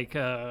over like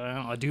I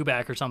don't know, a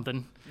dewback or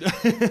something.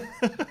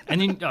 And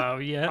then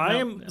I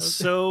am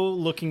so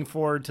looking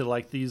forward to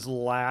like these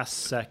last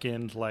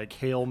second like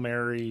Hail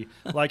Mary,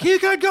 like he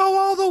could go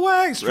all the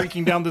way,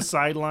 streaking down the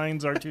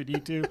sidelines,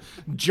 R2D2,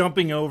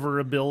 jumping over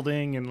a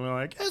building, and we're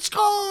like, it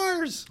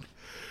scores.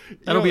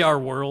 That'll be our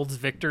world's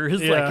victor.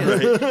 Is Yeah.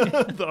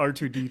 like The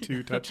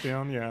R2D2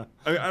 touchdown. Yeah.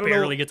 I don't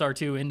barely know. gets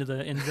R2 into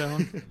the end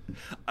zone.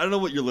 I don't know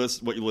what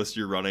list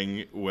you're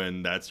running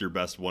when that's your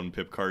best one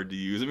pip card to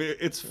use. I mean,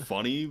 it's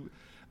funny,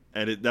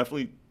 and it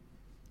definitely,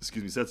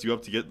 sets you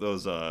up to get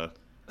those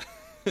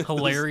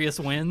Hilarious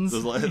wins.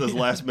 those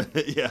last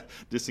minute,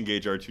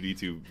 disengage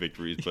R2D2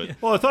 victories. But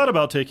Well, I thought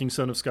about taking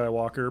Son of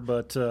Skywalker,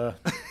 but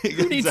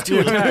Who needs two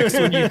attacks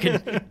when you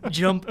can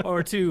jump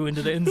R2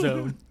 into the end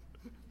zone?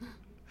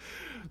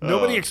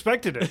 nobody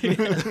expected it.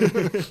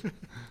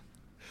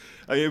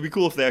 I mean, it'd be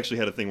cool if they actually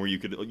had a thing where you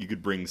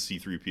could bring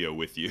C-3PO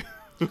with you.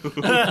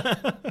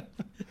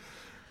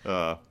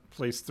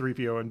 Place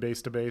 3PO and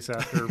base to base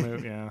after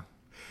move. Yeah.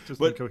 Just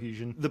But the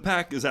cohesion. The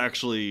pack is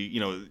actually,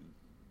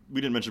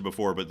 we didn't mention it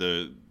before, but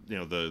the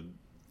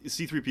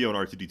C-3PO and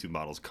R2D2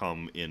 models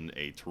come in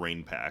a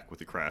terrain pack with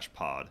the crash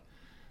pod.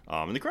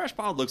 And the crash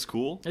pod looks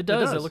cool. It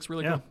does. It does. looks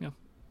really Yeah. cool. Yeah.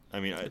 I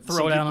mean,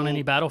 Throw it out on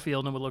any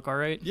battlefield and it would look all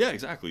right. Yeah,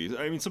 exactly.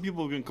 I mean, some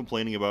people have been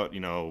complaining about,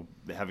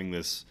 having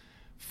this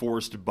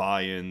forced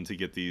buy-in to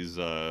get these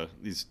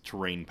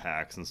terrain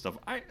packs and stuff.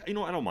 I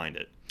don't mind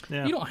it.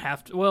 Yeah. You don't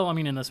have to. Well, I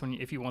mean, in this one,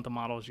 if you want the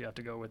models, you have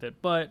to go with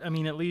it. But I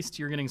mean, at least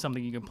you're getting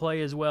something you can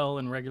play as well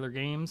in regular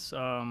games.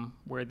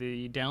 Where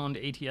the downed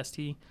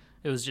ATST,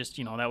 it was just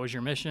that was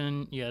your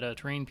mission. You had a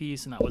terrain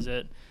piece, and that was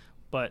it.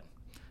 But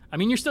I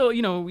mean, you're still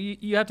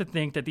you have to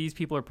think that these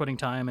people are putting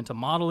time into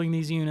modeling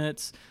these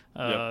units,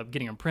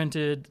 getting them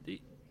printed.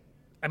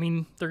 I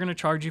mean, they're going to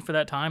charge you for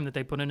that time that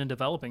they put into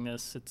developing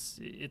this.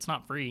 It's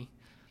not free.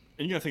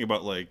 And you got to think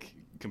about,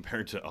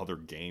 compared to other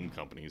game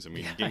companies. I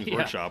mean, Games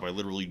Workshop, I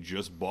literally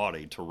just bought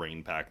a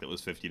terrain pack that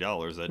was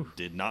 $50 that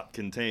did not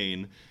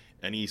contain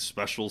any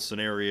special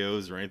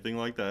scenarios or anything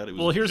like that. It was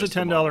Well, here's a just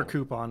the $10 model.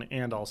 coupon,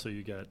 and also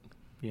you get,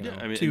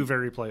 and two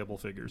very playable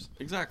figures.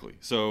 Exactly.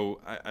 So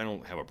I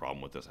don't have a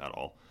problem with this at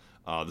all.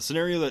 The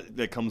scenario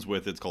that comes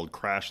with it's called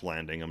Crash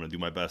Landing. I'm going to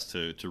do my best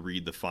to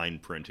read the fine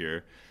print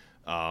here.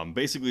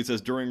 Basically, it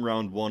says, during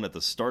round 1, at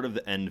the start of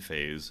the end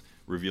phase,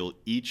 reveal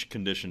each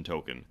condition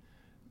token.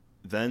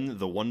 Then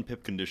the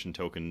 1-pip condition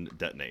token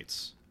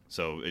detonates.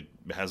 So it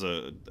has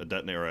a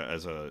detonator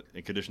as a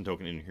condition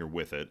token in here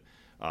with it.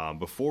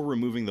 Before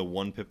removing the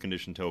 1-pip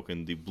condition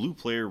token, the blue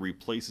player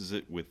replaces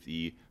it with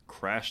the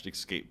crashed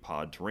escape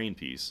pod terrain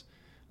piece,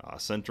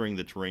 centering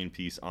the terrain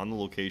piece on the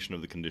location of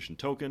the condition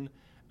token,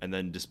 and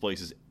then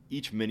displaces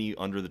each mini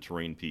under the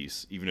terrain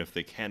piece, even if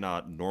they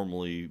cannot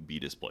normally be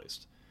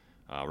displaced.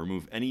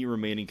 Remove any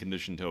remaining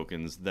condition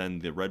tokens, then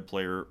the red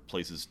player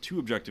places 2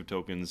 objective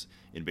tokens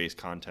in base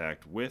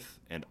contact with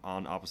and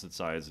on opposite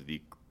sides of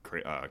the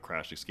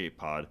crashed escape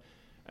pod,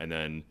 and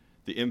then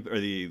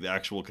the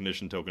actual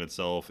condition token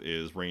itself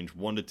is range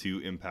 1 to 2,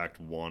 impact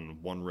 1,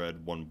 1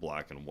 red, 1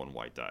 black, and 1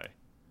 white die.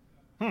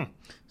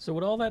 So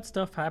would all that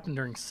stuff happen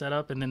during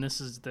setup, and then this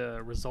is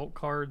the result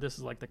card? This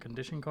is like the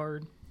condition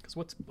card? Because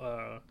what's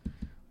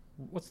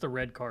the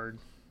red card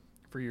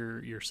for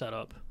your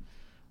setup?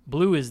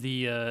 Blue is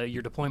the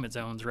your deployment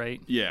zones, right?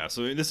 Yeah.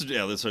 So this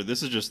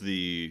is just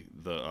the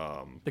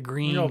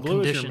green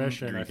blue is condition. your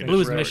mission. I think.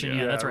 Blue is Red, mission.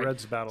 Yeah, that's right.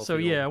 Red's battlefield. So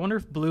yeah, I wonder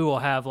if blue will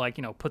have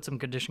put some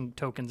condition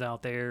tokens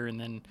out there, and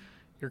then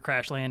your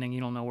crash landing, you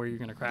don't know where you're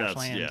going to crash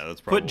land. Yeah,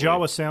 that's probably Put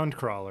Jawa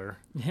Soundcrawler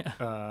Yeah.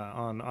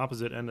 on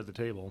opposite end of the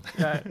table.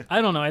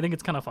 I don't know. I think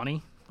it's kind of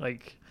funny.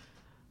 Like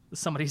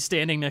somebody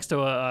standing next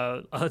to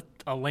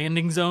a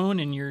landing zone,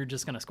 and you're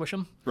just going to squish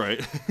them.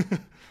 right.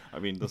 I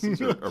mean, those things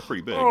are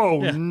pretty big.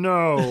 Oh, Yeah.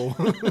 no.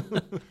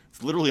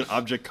 It's literally an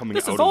object coming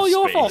This out is of all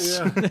your space.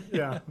 fault.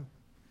 Yeah.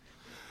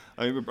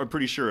 I mean, I'm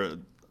pretty sure the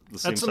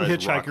same That's some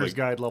size rock, Hitchhiker's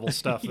Guide level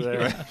stuff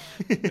there.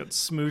 Got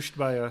smooshed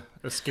by a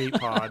escape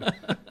pod.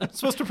 It's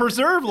supposed to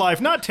preserve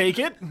life, not take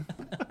it.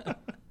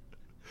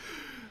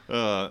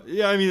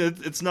 Yeah, I mean,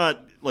 it's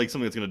not like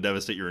something that's going to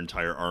devastate your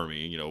entire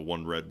army.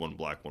 1 red, 1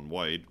 black, 1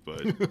 white,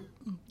 but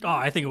Oh,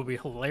 I think it would be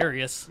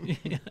hilarious.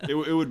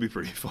 it would be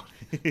pretty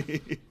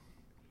funny.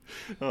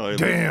 Oh,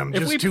 Damn,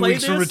 If we just 2 play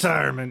weeks of this-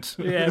 retirement.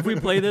 Yeah, if we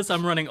play this,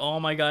 I'm running all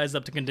my guys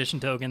up to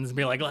condition tokens and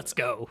be like, let's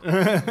go.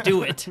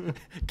 Do it.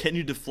 Can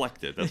you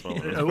deflect it? That's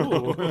what I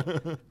want to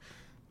know. Ooh.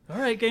 All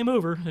right, game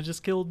over. I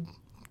just killed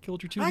your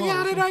 2 I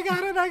models.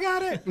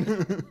 got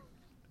it.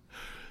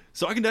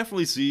 So I can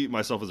definitely see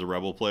myself as a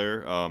rebel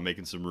player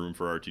making some room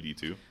for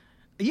R2D2.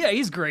 Yeah,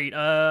 he's great.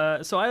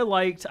 So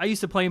I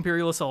used to play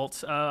Imperial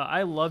Assault.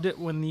 I loved it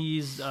when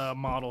these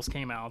models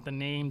came out. The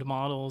named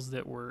models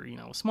that were,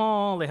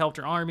 small, they helped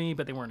your army,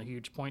 but they weren't a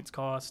huge points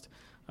cost.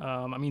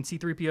 I mean,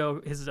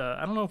 C-3PO, his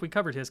I don't know if we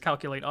covered his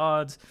calculate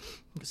odds.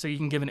 So you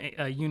can give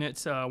a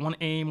unit 1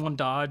 aim, 1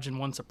 dodge, and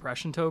 1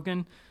 suppression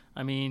token.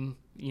 I mean,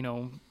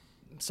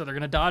 so they're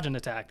going to dodge an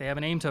attack. They have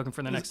an aim token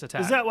for the next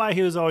attack. Is that why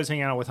he was always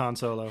hanging out with Han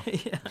Solo?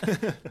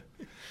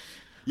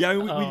 Yeah, I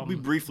mean, we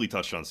briefly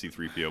touched on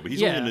C-3PO, but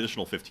he's only an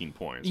additional 15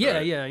 points. Yeah,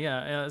 right?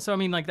 yeah. So, I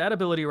mean, like, that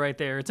ability right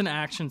there, it's an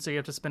action, so you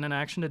have to spend an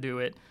action to do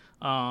it.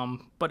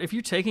 But if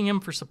you're taking him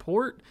for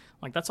support,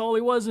 like, that's all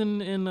he was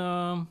in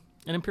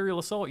Imperial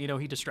Assault. You know,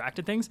 he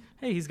distracted things.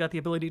 Hey, he's got the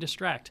ability to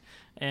distract.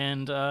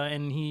 And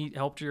he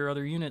helped your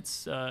other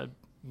units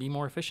be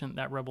more efficient,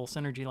 that Rebel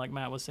synergy, like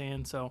Matt was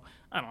saying. So,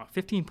 I don't know,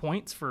 15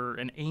 points for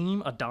an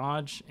aim, a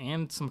dodge,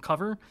 and some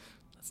cover,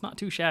 that's not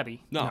too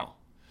shabby. No.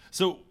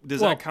 So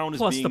does that count as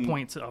plus being... the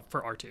points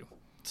for R2.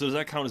 So does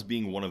that count as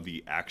being one of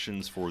the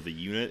actions for the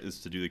unit, is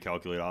to do the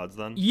calculate odds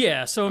then?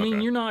 Yeah, so I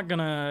mean, you're not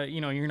gonna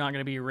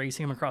be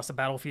racing him across the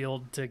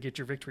battlefield to get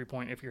your victory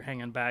point if you're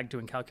hanging back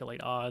doing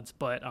calculate odds.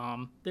 But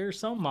there's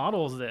some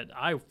models that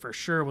I for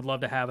sure would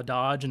love to have a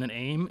dodge and an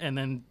aim, and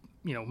then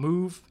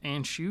move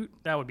and shoot.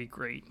 That would be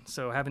great.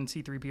 So having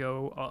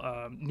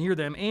C-3PO near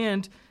them,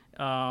 and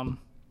I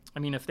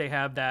mean, if they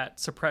have that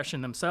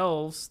suppression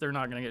themselves, they're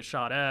not gonna get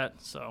shot at.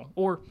 So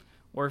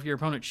or if your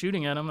opponent's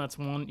shooting at them, that's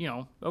one,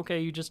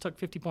 okay, you just took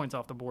 50 points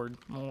off the board.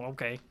 Well,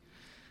 okay.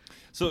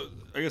 So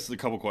I guess the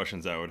couple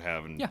questions I would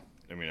have, and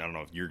I mean, I don't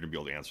know if you're going to be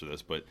able to answer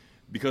this, but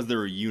because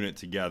they're a unit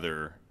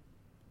together,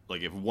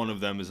 like if one of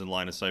them is in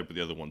line of sight but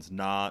the other one's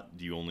not,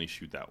 do you only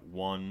shoot that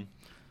one?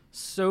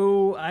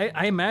 So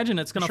I imagine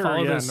it's going to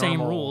follow those same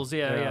rules.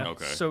 Yeah.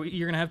 Okay. So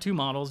you're going to have two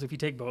models if you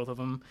take both of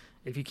them.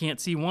 If you can't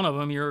see one of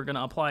them, you're going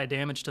to apply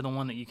damage to the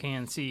one that you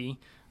can see.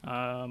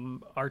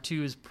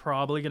 R2 is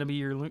probably going to be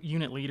your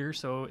unit leader.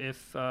 So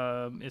if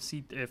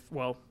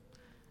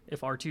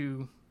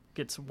R2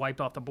 gets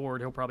wiped off the board,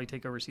 he'll probably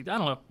take over C. I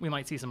don't know. We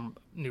might see some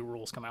new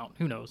rules come out.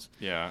 Who knows?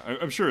 Yeah,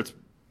 I'm sure it's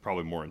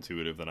probably more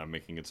intuitive than I'm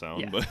making it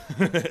sound. Yeah.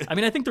 But I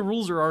mean, I think the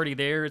rules are already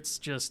there.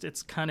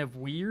 It's kind of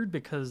weird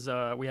because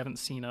we haven't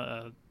seen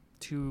a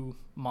two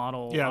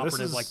model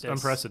operative like this.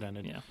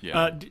 Unprecedented.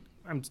 Yeah.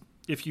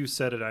 If you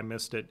said it, I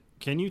missed it.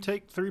 Can you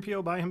take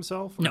 3PO by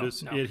himself? Or No.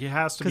 He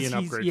has to be an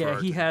upgrade for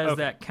R2. He has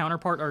that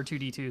counterpart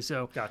R2D2.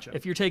 So gotcha.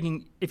 If you take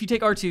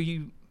R2,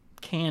 you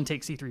can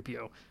take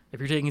C-3PO. If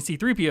you're taking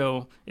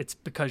C-3PO, it's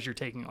because you're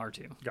taking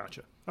R2.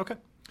 Gotcha. Okay.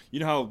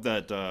 You know how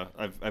that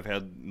I've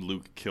had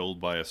Luke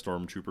killed by a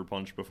stormtrooper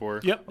punch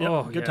before? Yep.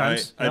 Oh, Good yeah.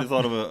 times. I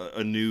thought of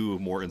a new,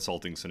 more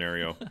insulting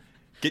scenario.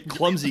 Get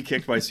clumsy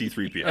kicked by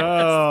C-3PO.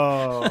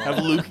 Oh. Have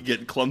Luke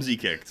get clumsy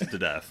kicked to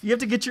death. You have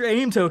to get your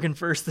aim token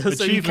first, though,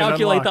 so you Achievement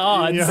calculate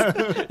unlocked.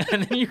 the odds,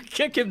 and then you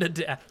kick him to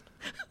death.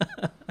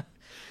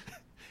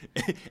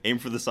 Aim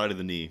for the side of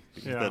the knee.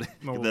 Get that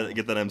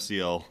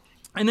MCL.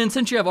 And then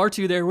since you have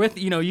R2 there with,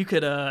 you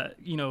could,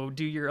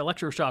 do your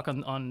electroshock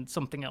on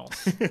something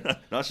else. No,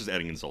 that's just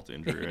adding insult to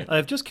injury, right?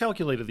 I've just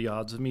calculated the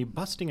odds of me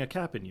busting a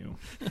cap in you.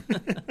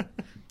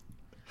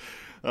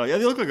 Yeah,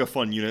 they look like a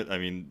fun unit. I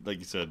mean, like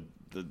you said,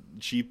 the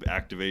cheap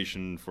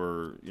activation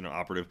for,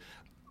 operative.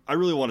 I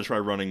really want to try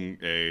running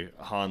a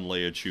Han,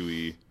 Leia,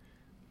 Chewie,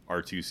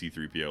 R2,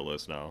 C-3PO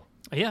list now.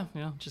 Yeah,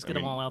 just get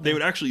them all out there. They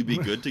would actually be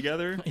good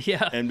together.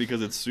 Yeah. And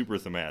because it's super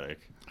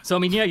thematic. So, I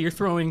mean, you're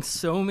throwing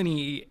so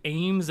many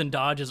aims and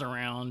dodges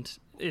around.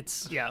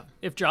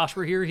 If Josh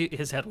were here,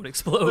 his head would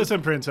explode.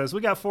 Listen, Princess,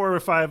 we got four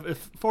of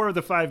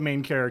the five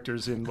main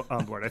characters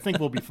on board. I think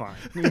we'll be fine.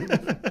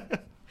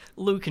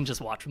 Luke can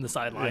just watch from the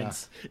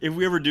sidelines. Yeah. If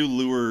we ever do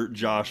lure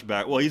Josh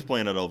back, well, he's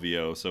playing at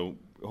LVO, so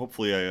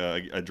hopefully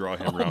I draw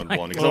him round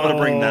one because I'm going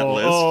to bring that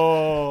list.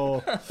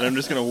 Oh. And I'm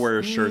just going to wear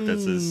a shirt that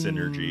says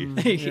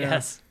Synergy.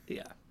 Yes.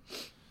 Yeah.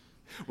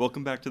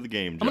 Welcome back to the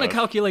game, Josh. I'm going to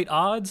calculate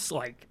odds.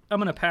 Like, I'm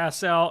going to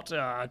pass out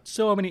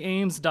so many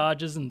aims,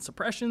 dodges, and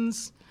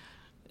suppressions.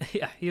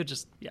 Yeah,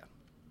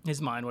 his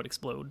mind would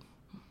explode.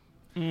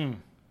 So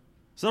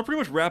that'll pretty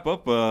much wrap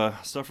up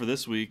stuff for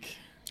this week.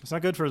 It's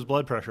not good for his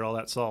blood pressure, all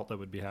that salt that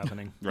would be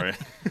happening. Right.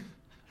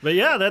 But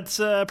yeah, that's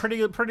a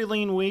pretty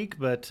lean week,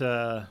 but,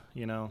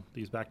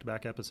 these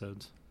back-to-back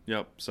episodes.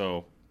 Yep,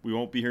 so we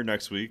won't be here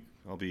next week.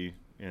 I'll be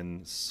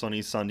in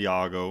sunny San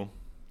Diego.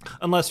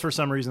 Unless for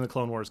some reason the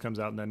Clone Wars comes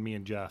out and then me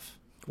and Jeff.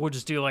 We'll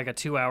just do like a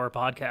 2-hour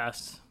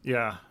podcast.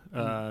 Yeah,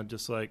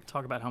 just like...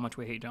 Talk about how much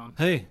we hate John.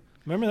 Hey,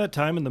 remember that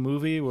time in the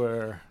movie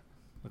where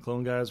the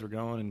clone guys were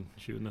going and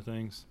shooting the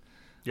things?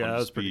 Yeah, that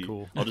was pretty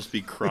cool. I'll just be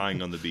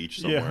crying on the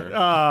beach somewhere.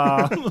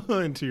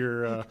 Into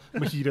your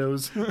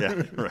mojitos.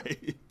 Yeah,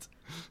 right.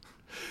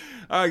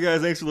 All right,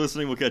 guys, thanks for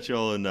listening. We'll catch you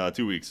all in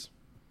 2 weeks.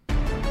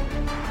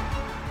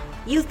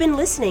 You've been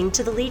listening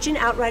to the Legion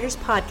Outriders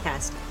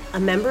podcast, a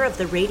member of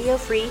the Radio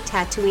Free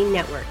Tatooine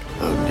Network.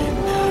 Only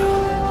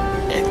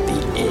now, at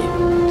the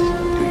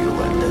end, do you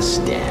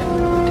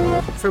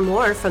understand? For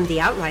more from the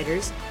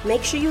Outriders,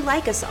 make sure you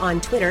like us on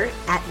Twitter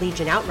at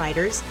Legion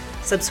Outriders,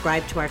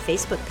 subscribe to our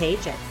Facebook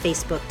page at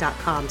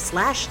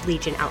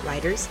facebook.com/Legion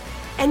Outriders,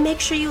 and make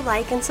sure you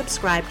like and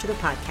subscribe to the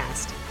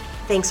podcast.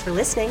 Thanks for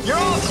listening. You're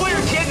all clear,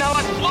 kid. Now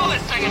let's blow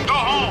this thing and go.